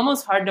 like it's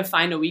almost hard to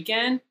find a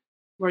weekend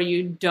where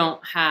you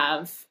don't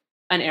have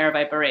an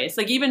Aravaipa race.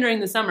 Like even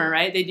during the summer,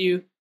 right? They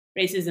do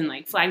races in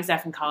like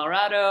Flagstaff in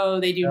Colorado.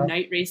 They do Yeah.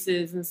 night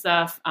races and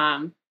stuff.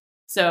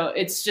 So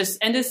it's just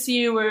and to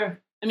see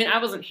where I mean, I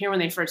wasn't here when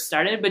they first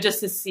started, but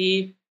just to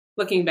see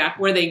looking back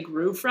where they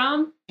grew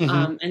from,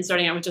 Mhm. and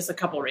starting out with just a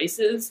couple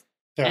races,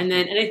 Yeah. and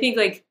I think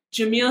like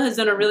Jamil has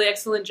done a really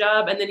excellent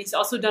job, and then he's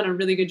also done a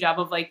really good job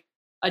of like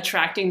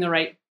attracting the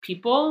right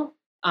people,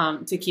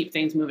 to keep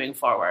things moving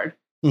forward.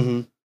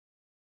 Mhm.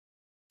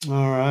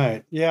 All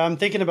right. Yeah, I'm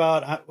thinking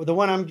about the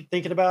one I'm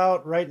thinking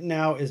about right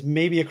now is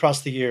maybe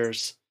across the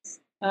years.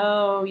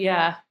 Oh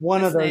yeah,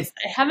 One of that's those. nice.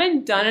 I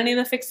haven't done any of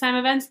the fixed time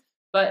events,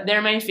 but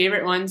they're my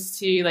favorite ones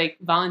to like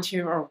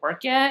volunteer or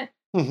work at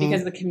Mhm.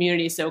 because the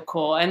community is so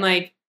cool. And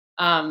like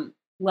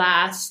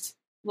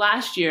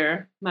last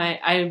year, my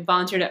I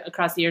volunteered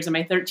across the years, and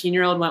my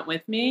 13-year-old went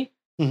with me,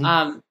 Mhm.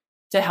 um,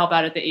 to help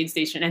out at the aid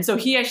station. And so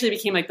he actually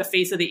became like the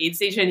face of the aid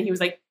station. He was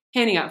like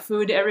handing out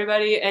food to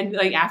everybody, and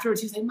like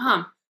afterwards, he was like,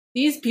 "Mom,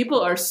 these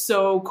people are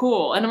so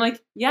cool." And I'm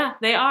like, "Yeah,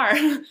 they are.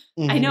 I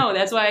Mhm. know.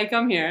 That's why I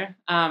come here."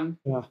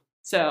 Yeah.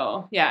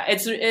 So yeah,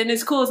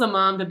 it's cool as a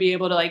mom to be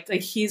able to like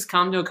he's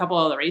come to a couple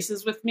of the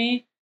races with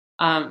me,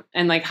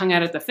 and like hung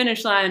out at the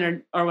finish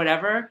line or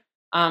whatever.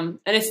 And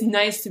it's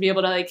nice to be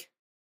able to like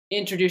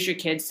introduce your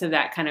kids to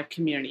that kind of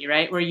community,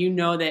 right? Where you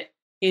know that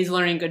he's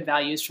learning good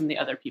values from the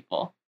other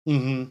people.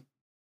 Mm-hmm.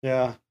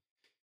 Yeah.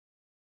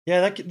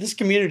 Yeah. This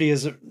community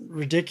is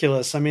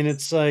ridiculous. I mean,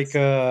 it's like,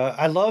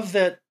 I love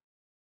that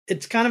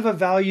it's kind of a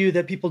value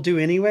that people do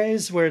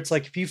anyways, where it's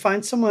like, if you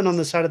find someone on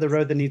the side of the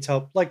road that needs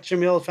help, like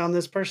Jamil found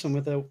this person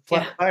with a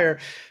flat tire.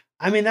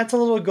 I mean, that's a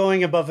little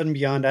going above and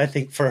beyond, I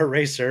think, for a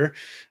racer,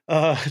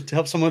 to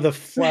help someone with a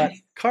flat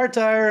car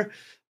tire.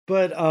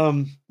 But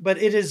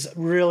it is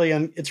really,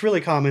 it's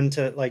really common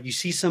to like, you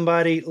see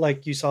somebody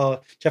like you saw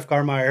Jeff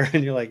Garmire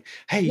and you're like,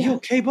 hey, you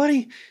okay,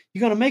 buddy? You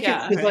going to make it?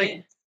 It's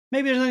like,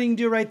 maybe there's nothing you can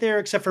do right there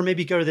except for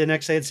maybe go to the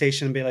next aid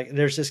station and be like,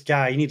 there's this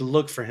guy, you need to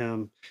look for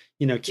him.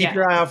 You know, keep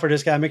your eye out for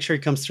this guy, make sure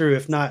he comes through.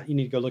 If not, you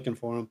need to go looking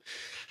for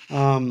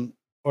him.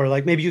 Or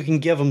like, maybe you can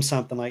give him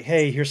something like,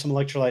 hey, here's some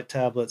electrolyte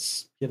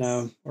tablets, you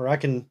know, or I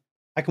can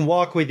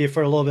walk with you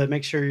for a little bit,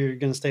 make sure you're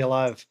going to stay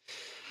alive.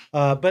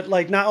 But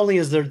like, not only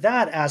is there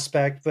that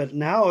aspect, but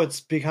now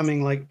it's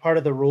becoming like part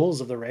of the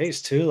rules of the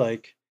race too.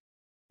 Like,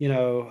 you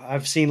know,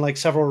 I've seen like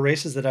several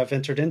races that I've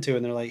entered into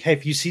and they're like, hey,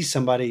 if you see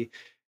somebody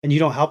and you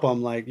don't help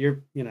them, like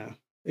you're, you know,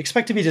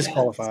 expect to be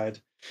disqualified.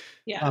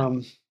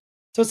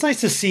 So it's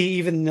nice to see,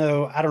 even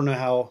though I don't know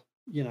how,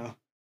 you know,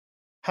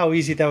 how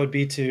easy that would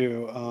be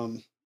to,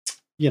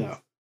 you know,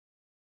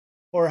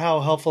 or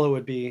how helpful it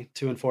would be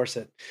to enforce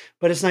it.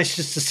 But it's nice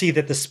just to see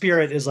that the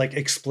spirit is like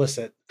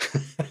explicit.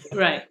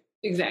 Right.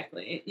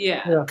 Exactly.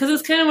 Yeah. Because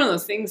it's kind of one of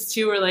those things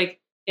too, where like,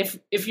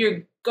 if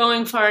you're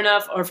going far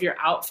enough or if you're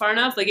out far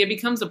enough, like it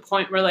becomes a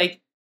point where like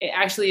it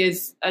actually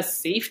is a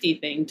safety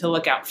thing to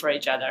look out for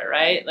each other.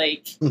 Right.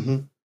 Like,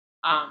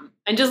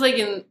 and just like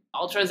in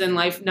ultras in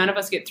life, none of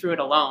us get through it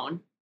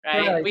alone.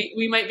 Right.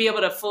 We might be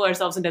able to fool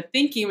ourselves into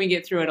thinking we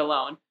get through it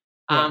alone.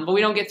 But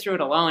we don't get through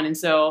it alone. And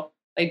so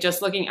like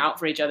just looking out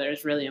for each other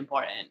is really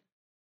important.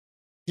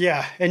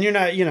 Yeah. And you're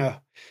not, you know,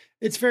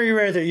 it's very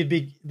rare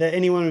that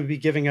anyone would be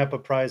giving up a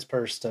prize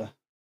purse to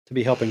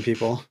be helping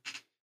people,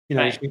 you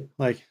know,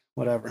 like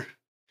whatever.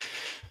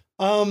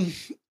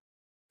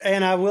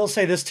 And I will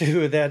say this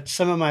too, that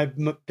some of my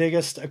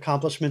biggest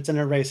accomplishments in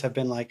a race have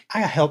been like, I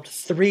helped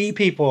 3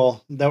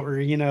 people that were,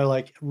 you know,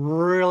 like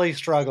really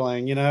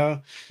struggling, you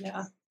know,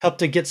 helped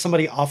to get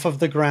somebody off of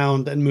the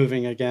ground and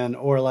moving again.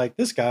 Or like,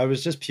 this guy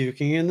was just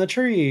puking in the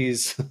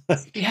trees. I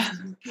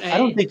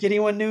don't think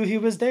anyone knew he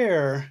was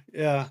there.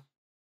 Yeah.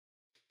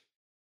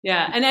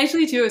 And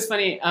actually too, it's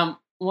funny.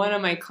 One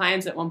of my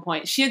clients at one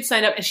point, she had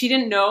signed up and she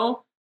didn't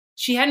know,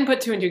 she hadn't put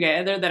 2 and 2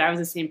 together that I was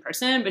the same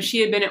person, but she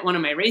had been at one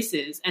of my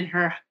races and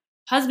her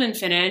husband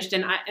finished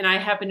and I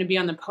happened to be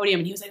on the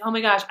podium and he was like, oh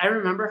my gosh, I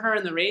remember her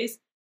in the race.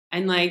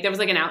 And like, there was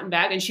like an out and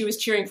back and she was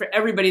cheering for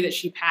everybody that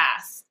she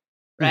passed.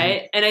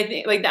 Right. And I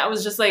think like, that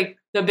was just like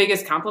the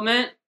biggest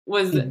compliment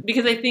was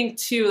because I think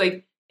too,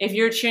 like if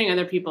you're cheering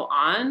other people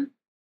on,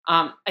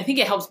 I think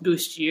it helps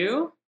boost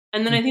you.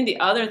 And then I think the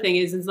other thing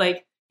is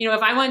like, you know,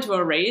 if I went to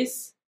a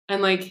race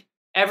and like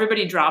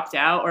everybody dropped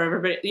out or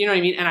everybody, you know what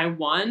I mean? And I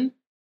won,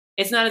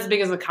 it's not as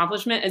big as an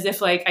accomplishment as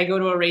if like I go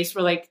to a race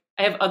where like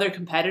I have other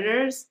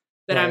competitors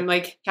that I'm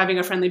like having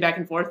a friendly back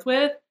and forth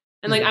with.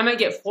 And like I might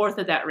get 4th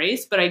at that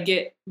race, but I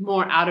get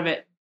more out of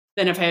it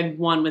than if I had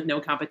won with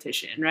no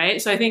competition. Right.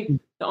 So I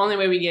think the only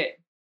way we get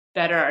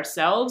better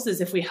ourselves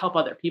is if we help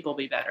other people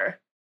be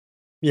better.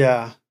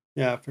 Yeah.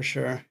 Yeah, for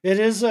sure.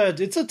 It's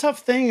a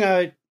tough thing.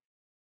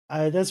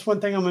 That's one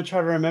thing I'm going to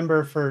try to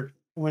remember for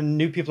when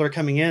new people are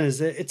coming in is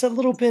that it's a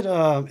little bit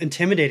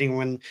intimidating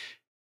when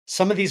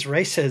some of these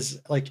races,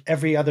 like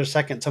every other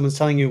second, someone's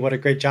telling you what a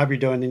great job you're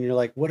doing. And you're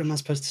like, what am I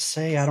supposed to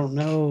say? I don't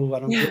know. I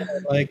don't get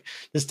it. Like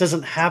this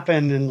doesn't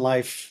happen in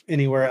life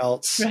anywhere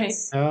else. Right.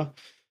 You know?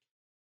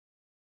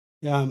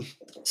 Yeah.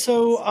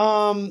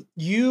 So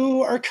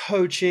you are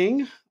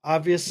coaching,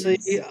 obviously.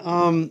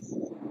 And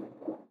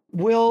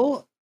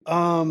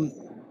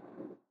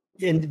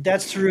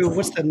that's through,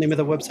 what's the name of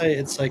the website?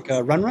 It's like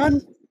RunRun.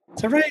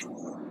 Is that right?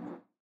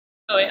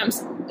 Oh wait,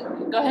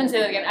 go ahead and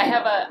say that again. I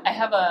have a.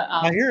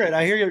 I hear it.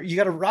 I hear you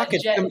got a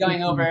rocket jet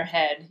going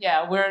overhead.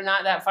 Yeah, we're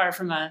not that far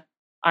from a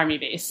army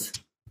base.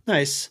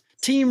 Nice.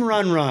 Team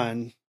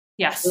RunRun.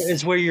 Yes,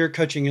 is where your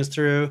coaching is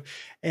through,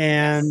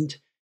 and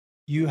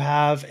you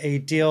have a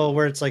deal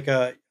where it's like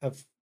a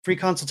free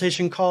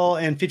consultation call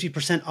and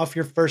 50% off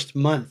your first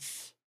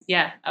month.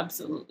 Yeah,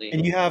 absolutely.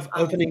 And you have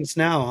openings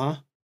now, huh?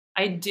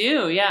 I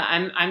do. Yeah,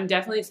 I'm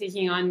definitely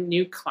taking on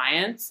new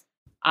clients.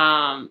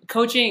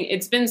 Coaching,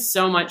 it's been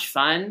so much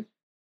fun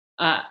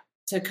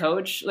to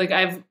coach. Like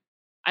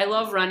I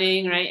love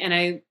running, right? And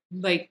I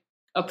like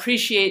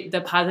appreciate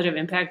the positive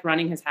impact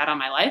running has had on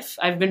my life.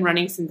 I've been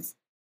running since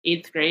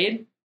 8th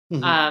grade.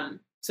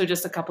 So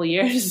just a couple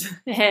years.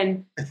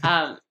 And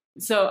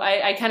so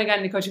I kind of got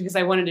into coaching because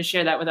I wanted to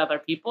share that with other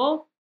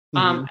people.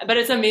 But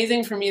it's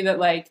amazing for me that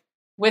like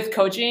with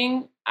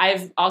coaching,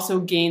 I've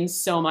also gained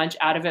so much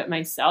out of it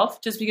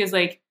myself, just because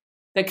like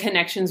the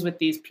connections with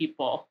these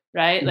people,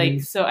 right?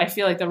 Like, so I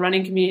feel like the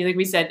running community, like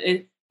we said,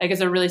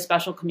 it's a really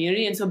special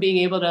community. And so being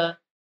able to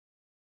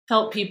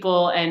help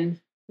people and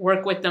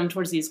work with them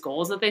towards these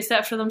goals that they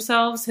set for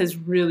themselves has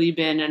really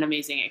been an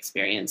amazing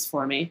experience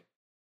for me.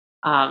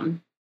 Yeah.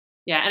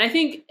 And I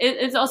think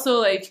it's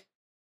also like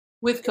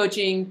with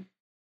coaching,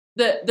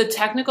 the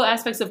technical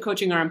aspects of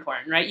coaching are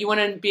important, right? You want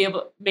to be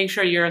able to make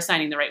sure you're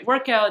assigning the right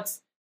workouts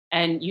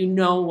and you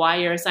know why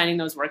you're assigning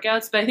those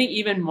workouts. But I think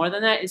even more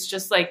than that, it's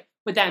just like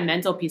with that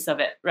mental piece of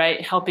it,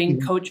 right?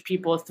 Helping coach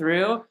people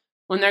through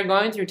when they're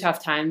going through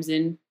tough times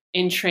in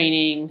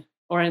training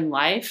or in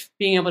life,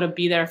 being able to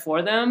be there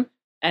for them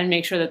and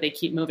make sure that they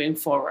keep moving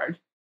forward.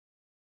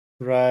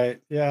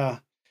 Right. Yeah.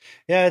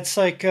 Yeah. It's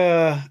like,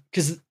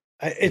 because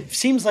it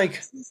seems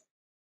like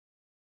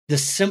the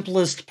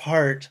simplest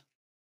part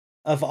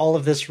of all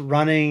of this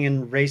running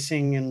and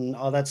racing and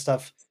all that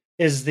stuff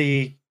is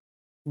the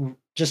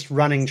just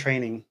running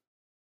training.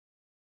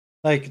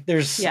 Like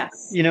there's,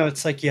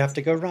 it's like you have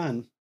to go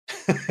run.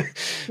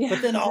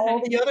 But then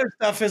all the other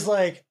stuff is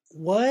like,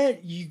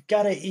 what? You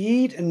got to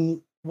eat.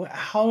 And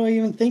how do I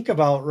even think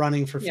about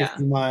running for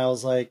 50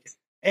 miles? Like,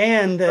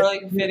 and or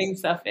like fitting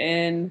stuff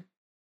in.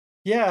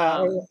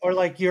 Yeah. Or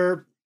like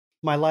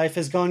my life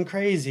has gone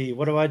crazy.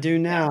 What do I do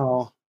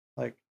now?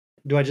 Like,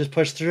 do I just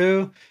push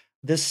through?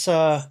 This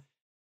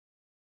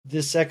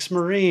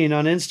ex-Marine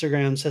on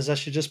Instagram says I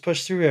should just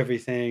push through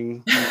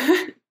everything.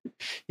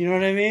 You know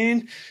what I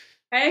mean?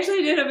 I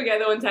actually did have a guy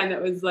the one time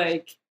that was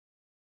like,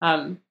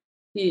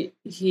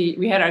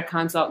 we had our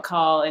consult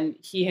call and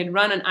he had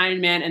run an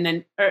Ironman and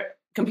then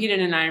competed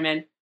in an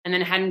Ironman and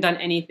then hadn't done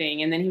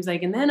anything. And then he was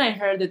like, and then I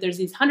heard that there's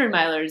these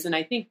 100-milers and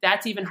I think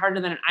that's even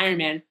harder than an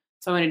Ironman.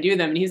 So I want to do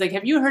them. And he's like,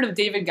 have you heard of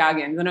David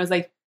Goggins? And I was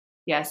like,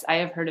 yes, I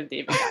have heard of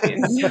David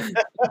Goggins.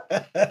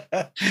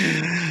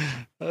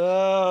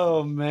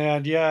 Oh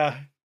man. Yeah.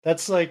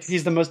 That's like,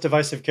 he's the most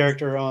divisive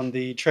character on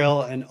the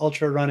trail and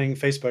ultra running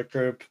Facebook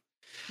group.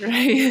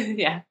 Right.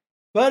 Yeah.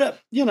 But,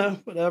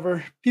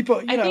 whatever. People,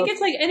 I think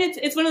it's like, and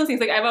it's one of those things,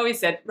 like I've always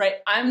said, right,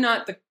 I'm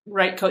not the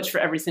right coach for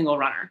every single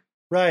runner.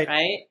 Right.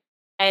 Right.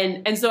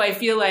 And so I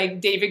feel like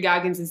David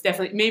Goggins is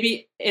definitely,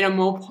 maybe in a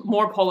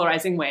more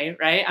polarizing way,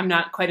 right? I'm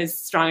not quite as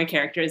strong a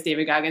character as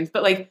David Goggins,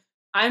 but like,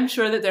 I'm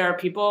sure that there are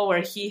people where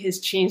he has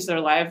changed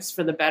their lives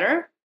for the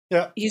better.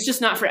 Yeah. He's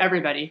just not for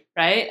everybody.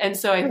 Right. And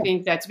so I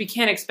think that we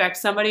can't expect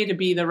somebody to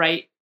be the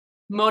right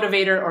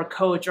motivator or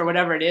coach or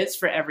whatever it is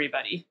for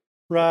everybody.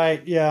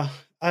 Right. Yeah.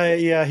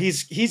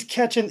 He's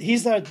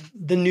the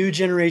new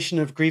generation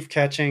of grief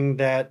catching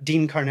that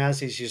Dean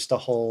Karnazes used to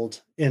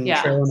hold in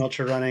trail and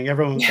ultra running.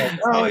 Everyone was like,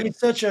 oh, he's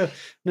such an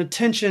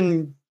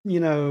attention,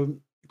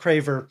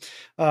 craver.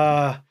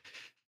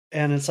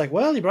 And it's like,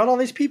 well, he brought all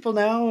these people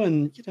now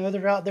and,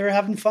 they're out there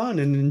having fun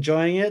and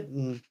enjoying it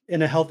and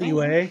in a healthy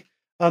way.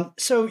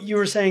 So you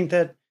were saying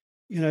that,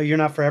 you're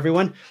not for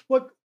everyone.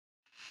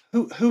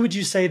 Who would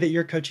you say that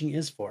your coaching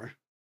is for?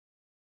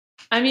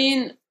 I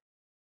mean,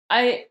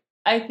 I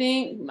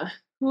think,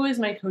 who is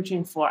my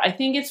coaching for? I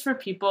think it's for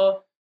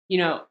people,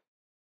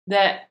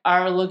 that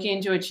are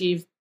looking to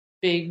achieve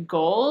big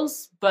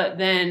goals, but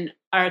then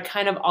are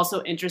kind of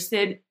also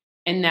interested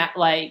in that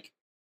like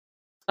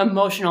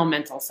emotional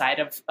mental side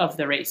of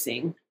the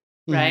racing,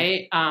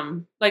 right?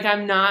 Like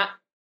I'm not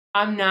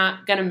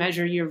going to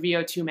measure your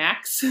VO2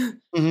 max,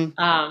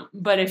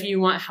 but if you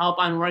want help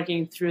on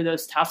working through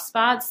those tough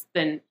spots,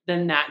 then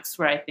that's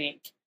where I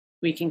think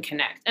we can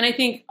connect. And I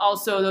think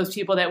also those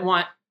people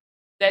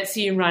that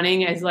see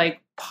running as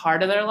like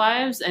part of their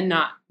lives and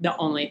not the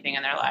only thing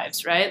in their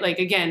lives, right? Like,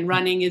 again,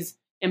 running is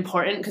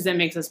important because it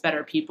makes us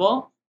better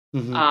people.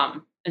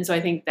 And so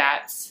I think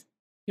that's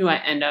who I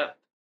end up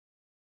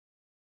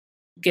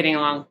getting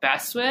along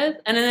best with.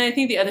 And then I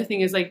think the other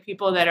thing is like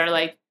people that are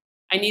like,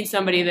 I need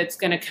somebody that's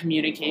going to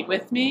communicate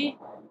with me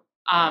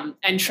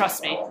and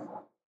trust me.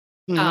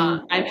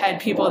 I've had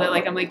people that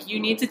like, I'm like, you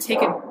need to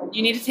take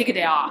a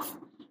day off.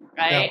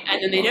 Right. Yeah.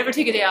 And then they never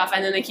take a day off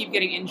and then they keep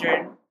getting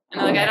injured. And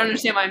they're like, I don't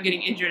understand why I'm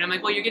getting injured. I'm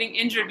like, well, you're getting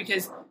injured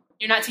because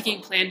you're not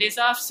taking planned days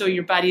off. So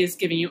your body is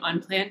giving you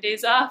unplanned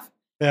days off.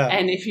 Yeah.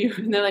 And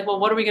they're like, well,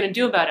 what are we going to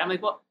do about it? I'm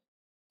like, well,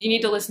 you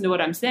need to listen to what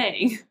I'm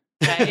saying.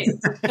 Right.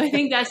 So I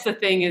think that's the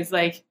thing is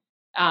like,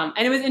 and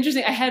it was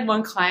interesting. I had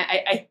one client,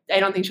 I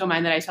don't think she'll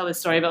mind that I tell this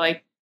story, but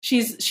like,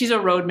 she's a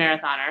road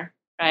marathoner.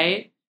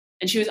 Right.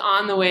 And she was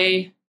on the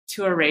way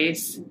to a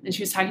race and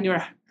she was talking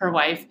to her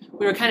wife.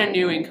 We were kind of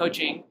new in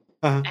coaching.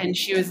 And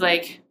she was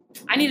like,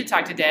 I need to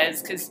talk to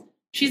Des because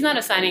she's not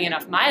assigning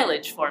enough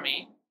mileage for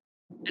me.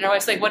 And her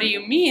wife's like, what do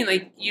you mean?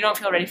 Like, you don't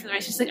feel ready for the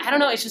race? She's like, I don't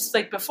know. It's just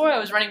like before I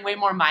was running way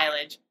more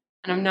mileage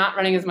and I'm not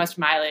running as much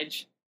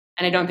mileage.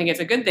 And I don't think it's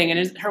a good thing.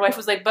 And her wife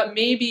was like, but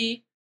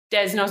maybe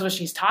Des knows what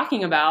she's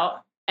talking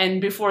about.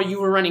 And before you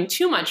were running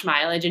too much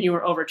mileage and you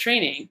were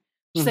overtraining.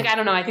 She's like, I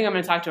don't know. I think I'm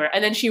going to talk to her.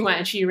 And then she went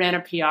and she ran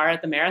a PR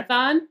at the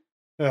marathon.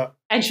 Yeah.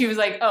 And she was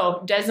like,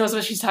 oh, Des knows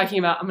what she's talking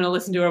about. I'm going to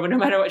listen to her, but no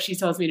matter what she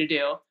tells me to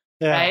do.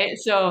 Yeah. Right.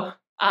 So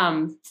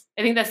I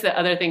think that's the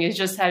other thing is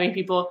just having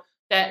people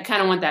that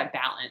kind of want that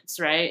balance,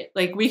 right?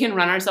 Like we can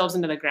run ourselves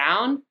into the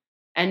ground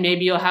and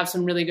maybe you'll have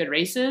some really good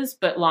races,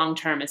 but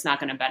long-term it's not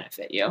going to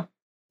benefit you.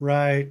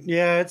 Right.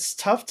 Yeah. It's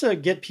tough to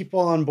get people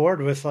on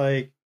board with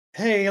like,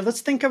 hey,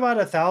 let's think about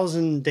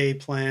 1,000-day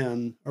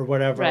plan or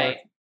whatever. Right.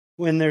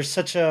 When there's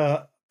such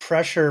a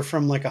pressure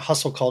from like a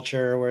hustle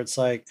culture where it's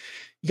like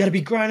you got to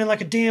be grinding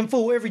like a damn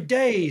fool every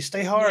day,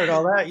 stay hard,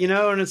 all Yeah.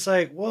 that, and it's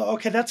like, well,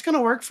 okay, that's going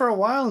to work for a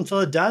while until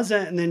it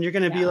doesn't, and then you're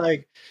going to be Yeah.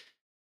 like,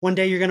 one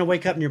day you're going to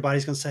wake up and your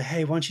body's going to say,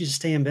 hey, why don't you just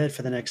stay in bed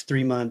for the next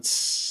 3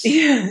 months?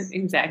 Yeah, You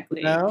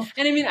exactly. know?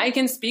 And I mean, I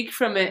can speak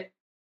from it.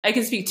 I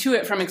can speak to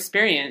it from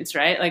experience,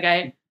 right? Like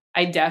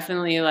I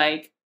definitely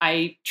like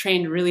I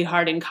trained really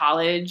hard in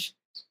college,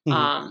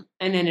 Mhm.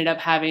 and ended up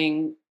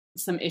having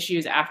some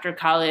issues after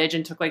college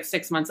and took like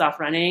 6 months off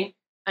running.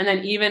 And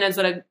then even as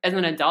an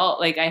adult,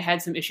 like I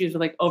had some issues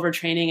with like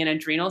overtraining and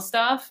adrenal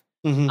stuff.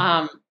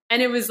 Mhm.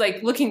 And it was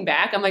like looking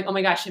back, I'm like, oh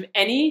my gosh, if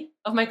any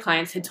of my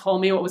clients had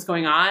told me what was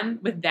going on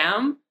with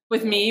them,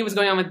 with me, was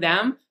going on with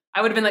them,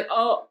 I would have been like,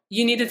 oh,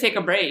 you need to take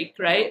a break,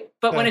 right?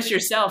 But when Yeah. it's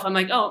yourself, I'm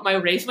like, oh, my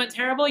race went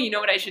terrible. You know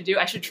what I should do?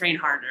 I should train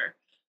harder.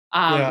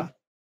 Yeah.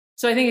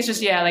 So I think it's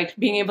just, yeah, like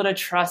being able to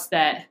trust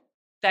that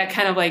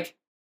kind of like,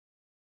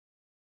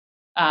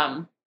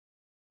 um,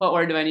 what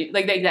word do I need?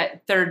 Like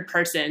that third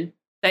person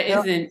that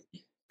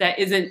Yeah.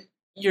 isn't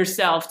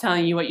yourself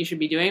telling you what you should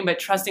be doing, but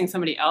trusting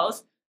somebody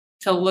else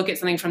to look at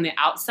something from the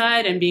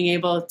outside and being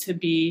able to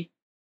be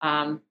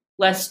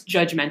less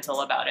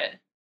judgmental about it.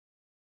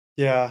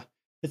 Yeah.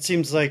 It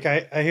seems like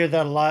I hear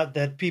that a lot,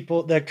 that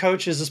people, that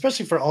coaches,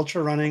 especially for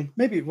ultra running,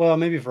 maybe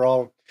for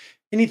all,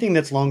 anything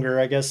that's longer,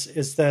 I guess,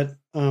 is that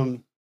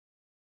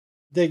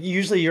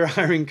usually you're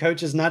hiring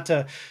coaches not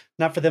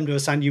for them to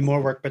assign you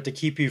more work, but to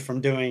keep you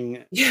from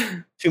doing Yeah.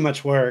 too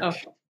much work Oh,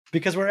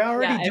 because we're yeah.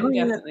 already I would doing it.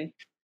 definitely.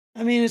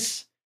 I mean,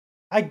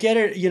 I get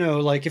it,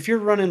 like if you're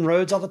running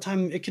roads all the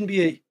time, it can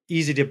be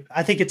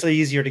I think it's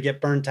easier to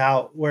get burnt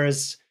out.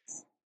 Whereas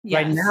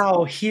right Yes.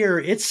 now here,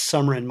 it's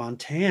summer in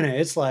Montana.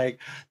 It's like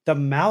the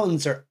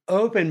mountains are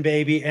open,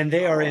 baby, and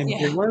they are in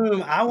Yeah.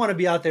 bloom. I want to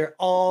be out there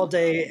all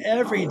day,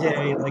 every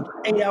day, like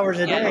 8 hours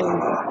a Yeah. day.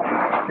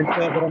 And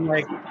so, but I'm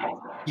like,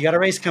 you got a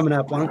race coming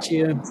up. Why don't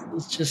you,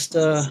 let's just,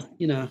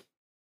 keep Yeah.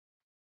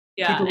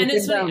 it And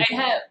it's within funny.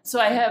 bounds.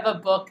 I have a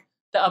book,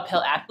 The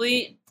Uphill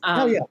Athlete,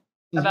 Oh, yeah.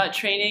 Mhm. about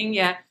training.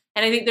 Yeah.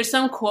 And I think there's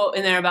some quote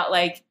in there about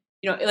like,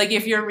 like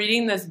if you're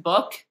reading this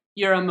book,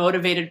 you're a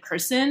motivated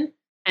person.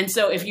 And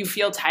so if you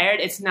feel tired,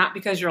 it's not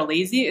because you're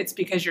lazy, it's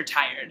because you're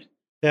tired.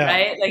 Yeah.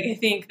 Right. Like I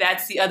think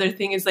that's the other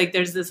thing is like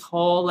there's this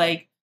whole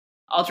like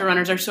ultra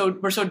runners we're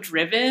so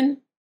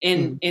driven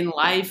Mhm. in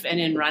life and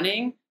in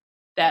running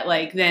that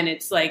like then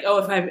it's like, oh,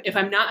 if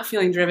I'm not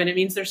feeling driven, it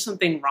means there's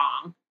something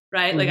wrong.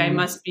 Right. Like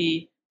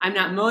Mhm. I'm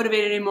not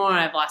motivated anymore.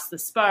 I've lost the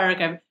spark.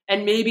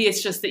 And maybe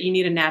it's just that you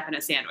need a nap and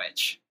a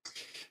sandwich.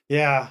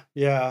 Yeah.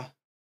 Yeah.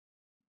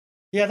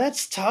 Yeah,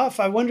 that's tough.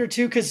 I wonder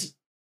too,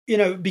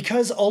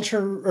 because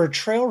ultra or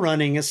trail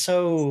running is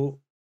so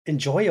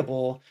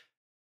enjoyable.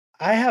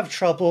 I have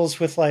troubles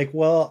with like,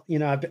 well,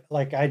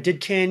 like I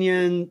did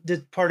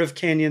part of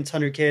Canyon's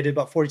 100K. I did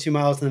about 42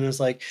 miles, and then I was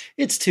like,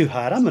 it's too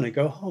hot. I'm gonna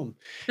go home.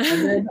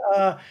 And then,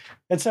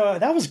 and so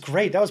that was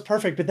great. That was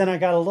perfect. But then I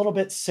got a little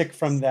bit sick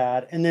from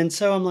that, and then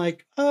so I'm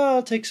like, oh,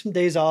 I'll take some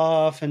days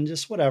off and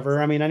just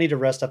whatever. I mean, I need to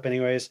rest up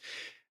anyways.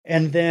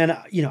 And then,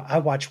 I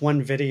watch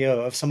one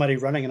video of somebody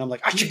running and I'm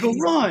like, I should go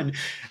run.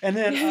 And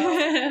then, you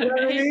know what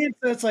I Right? mean?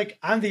 So it's like,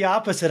 I'm the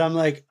opposite. I'm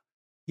like,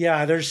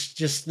 yeah,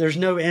 there's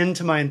no end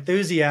to my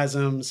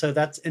enthusiasm. So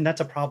that's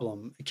a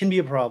problem. It can be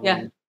a Yeah.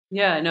 problem.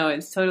 Yeah. No,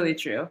 it's totally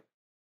true.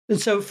 And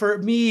so for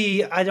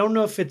me, I don't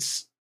know if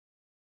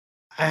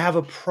I have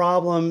a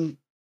problem.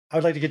 I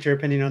would like to get your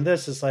opinion on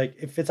this. It's like,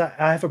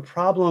 I have a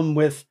problem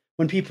with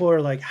when people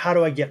are like, how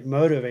do I get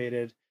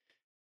motivated?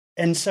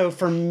 And so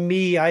for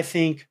me, I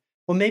think,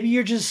 well, maybe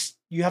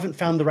you haven't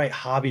found the right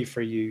hobby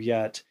for you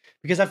yet.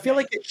 Because I feel Right.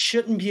 like it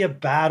shouldn't be a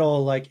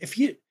battle. Like if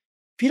you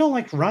don't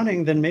like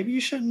running, then maybe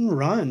you shouldn't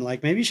run.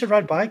 Like maybe you should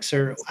ride bikes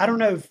or I don't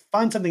know,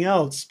 find something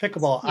else,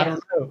 pickleball, I Yeah.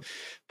 don't know.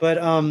 But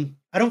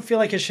I don't feel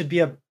like it should be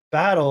a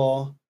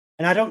battle.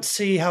 And I don't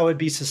see how it'd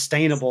be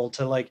sustainable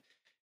to like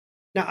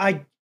now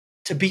I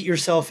to beat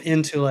yourself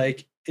into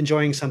like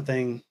enjoying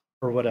something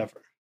or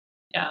whatever.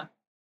 Yeah.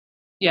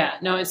 Yeah.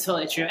 No, it's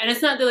totally true. And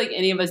it's not that like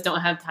any of us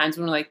don't have times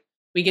when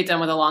we get done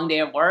with a long day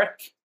of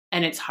work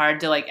and it's hard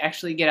to like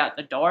actually get out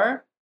the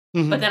door.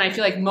 But Mhm. then I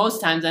feel like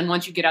most times then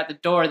once you get out the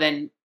door,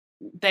 then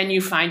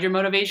you find your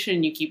motivation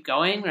and you keep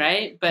going.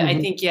 Right. But I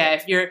Mhm. think, yeah,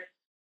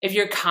 if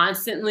you're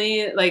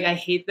constantly like, I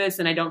hate this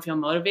and I don't feel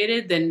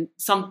motivated, then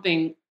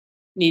something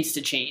needs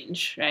to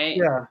change. Right.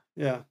 Yeah,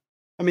 yeah.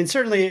 I mean,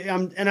 certainly,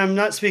 I'm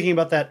not speaking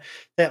about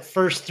that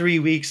first 3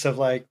 weeks of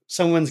like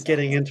someone's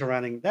getting into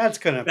running. That's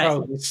gonna Right.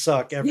 probably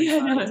suck every Yeah,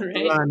 time no, you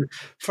right. run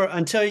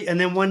and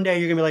then one day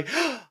you're gonna be like,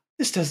 oh,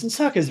 this doesn't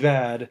suck as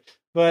bad.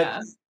 But Yeah.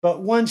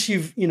 but once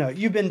you've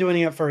been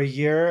doing it for a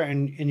year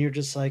and you're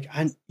just like,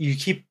 you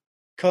keep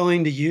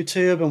going to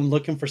YouTube and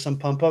looking for some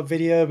pump up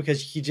video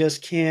because you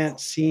just can't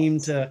seem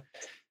to,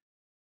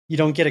 you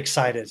don't get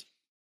excited,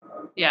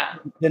 Yeah.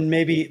 then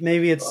maybe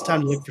it's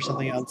time to look for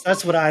something else.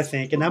 That's what I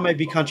think, and that might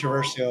be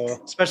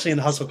controversial, especially in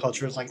the hustle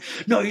culture. It's like,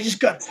 no, you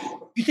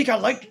think I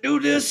like to do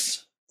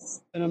this?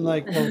 And I'm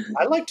like, well,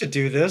 I like to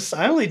do this.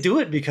 I only do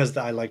it because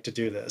I like to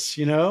do this,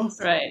 you know?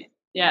 Right.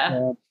 Yeah.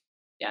 Yeah.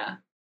 Yeah.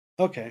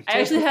 Okay. I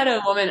actually had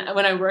a woman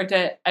when I worked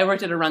at a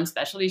run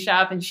specialty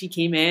shop, and she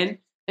came in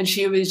and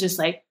she was just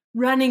like,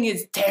 running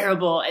is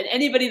terrible, and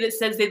anybody that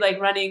says they like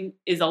running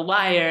is a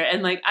liar,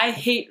 and like I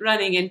hate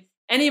running, and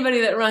anybody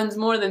that runs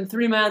more than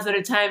 3 miles at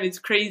a time is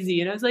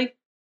crazy. And I was like,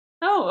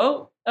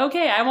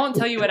 okay, I won't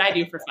tell you what I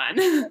do for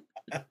fun.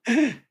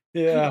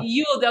 Yeah.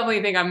 You will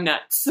definitely think I'm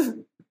nuts.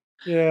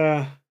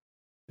 Yeah.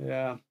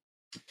 Yeah.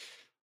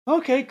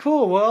 Okay,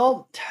 cool.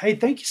 Well, hey,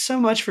 thank you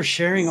so much for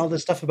sharing all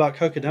this stuff about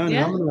Cocodona.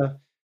 Yeah, I'm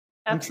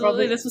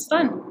absolutely. probably This was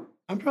fun.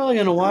 I'm probably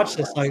gonna watch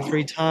this like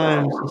 3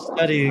 times and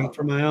studying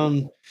for my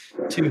own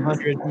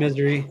 200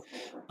 misery.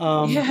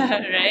 Um,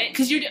 Yeah, right.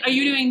 Because you're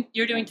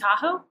doing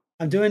Tahoe?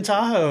 I'm doing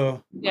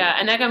Tahoe. Yeah,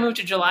 and that got moved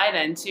to July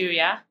then too.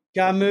 Yeah.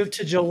 Got moved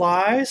to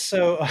July,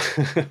 so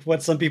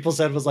what some people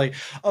said was like,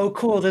 "Oh,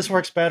 cool, this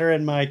works better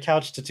in my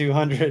couch to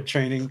 200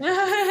 training."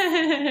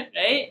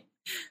 Right.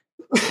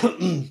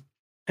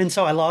 And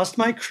so I lost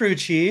my crew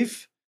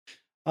chief.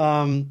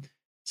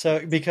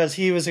 So because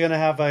he was going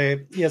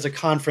to he has a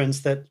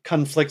conference that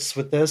conflicts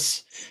with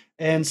this.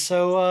 And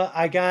so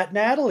I got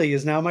Natalie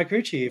is now my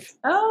crew chief.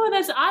 Oh,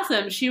 that's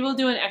awesome. She will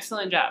do an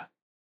excellent job.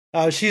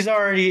 She's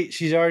already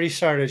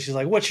started. She's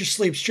like, "What's your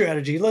sleep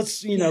strategy?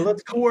 Let's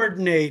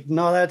coordinate and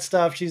all that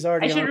stuff." She's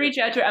already. I should reach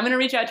out to her. I'm going to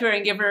reach out to her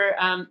and give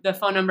her the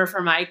phone number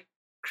for my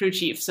crew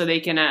chief so they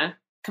can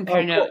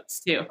compare notes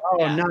too. Oh,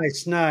 yeah.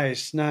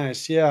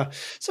 Nice. Yeah.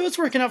 So it's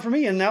working out for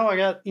me, and now I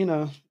got it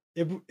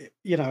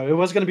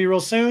was going to be real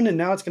soon, and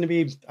now it's going to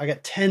be. I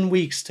got 10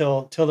 weeks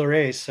till the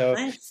race. So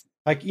nice.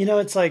 like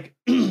it's like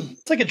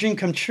it's like a dream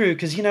come true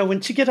because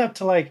once you get up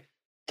to like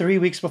 3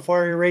 weeks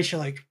before your race, you're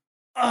like,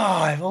 oh,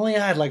 I've only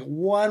had like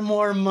one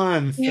more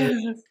month. Yeah.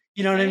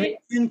 You know what I mean?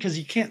 Because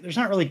you can't. There's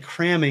not really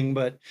cramming,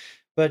 but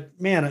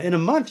man, in a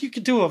month you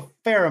could do a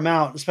fair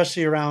amount,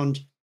 especially around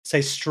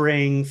say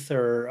strength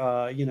or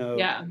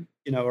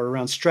or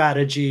around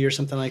strategy or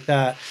something like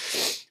that.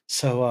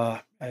 So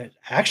I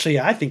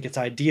think it's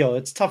ideal.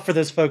 It's tough for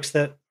those folks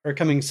that are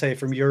coming say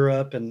from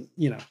Europe and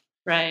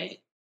right.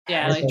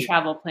 Yeah, like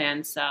travel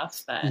plan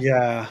stuff. But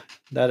yeah,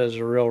 that is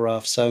real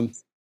rough. So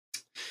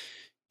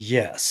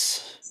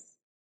yes.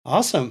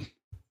 Awesome.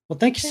 Well,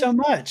 thank you so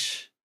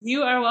much.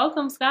 You are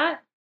welcome, Scott.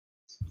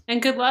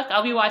 And good luck.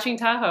 I'll be watching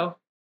Tahoe.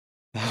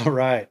 All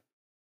right.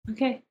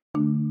 Okay.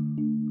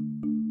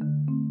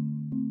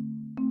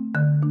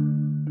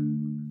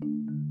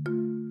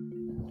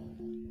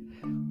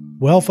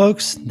 Well,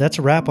 folks, that's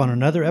a wrap on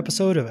another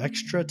episode of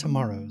Extra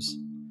Tomorrows.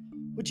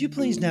 Would you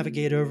please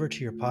navigate over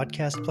to your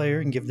podcast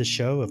player and give the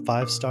show a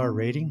 5-star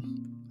rating?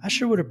 I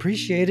sure would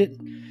appreciate it.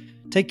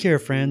 Take care,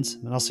 friends,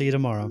 and I'll see you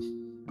tomorrow.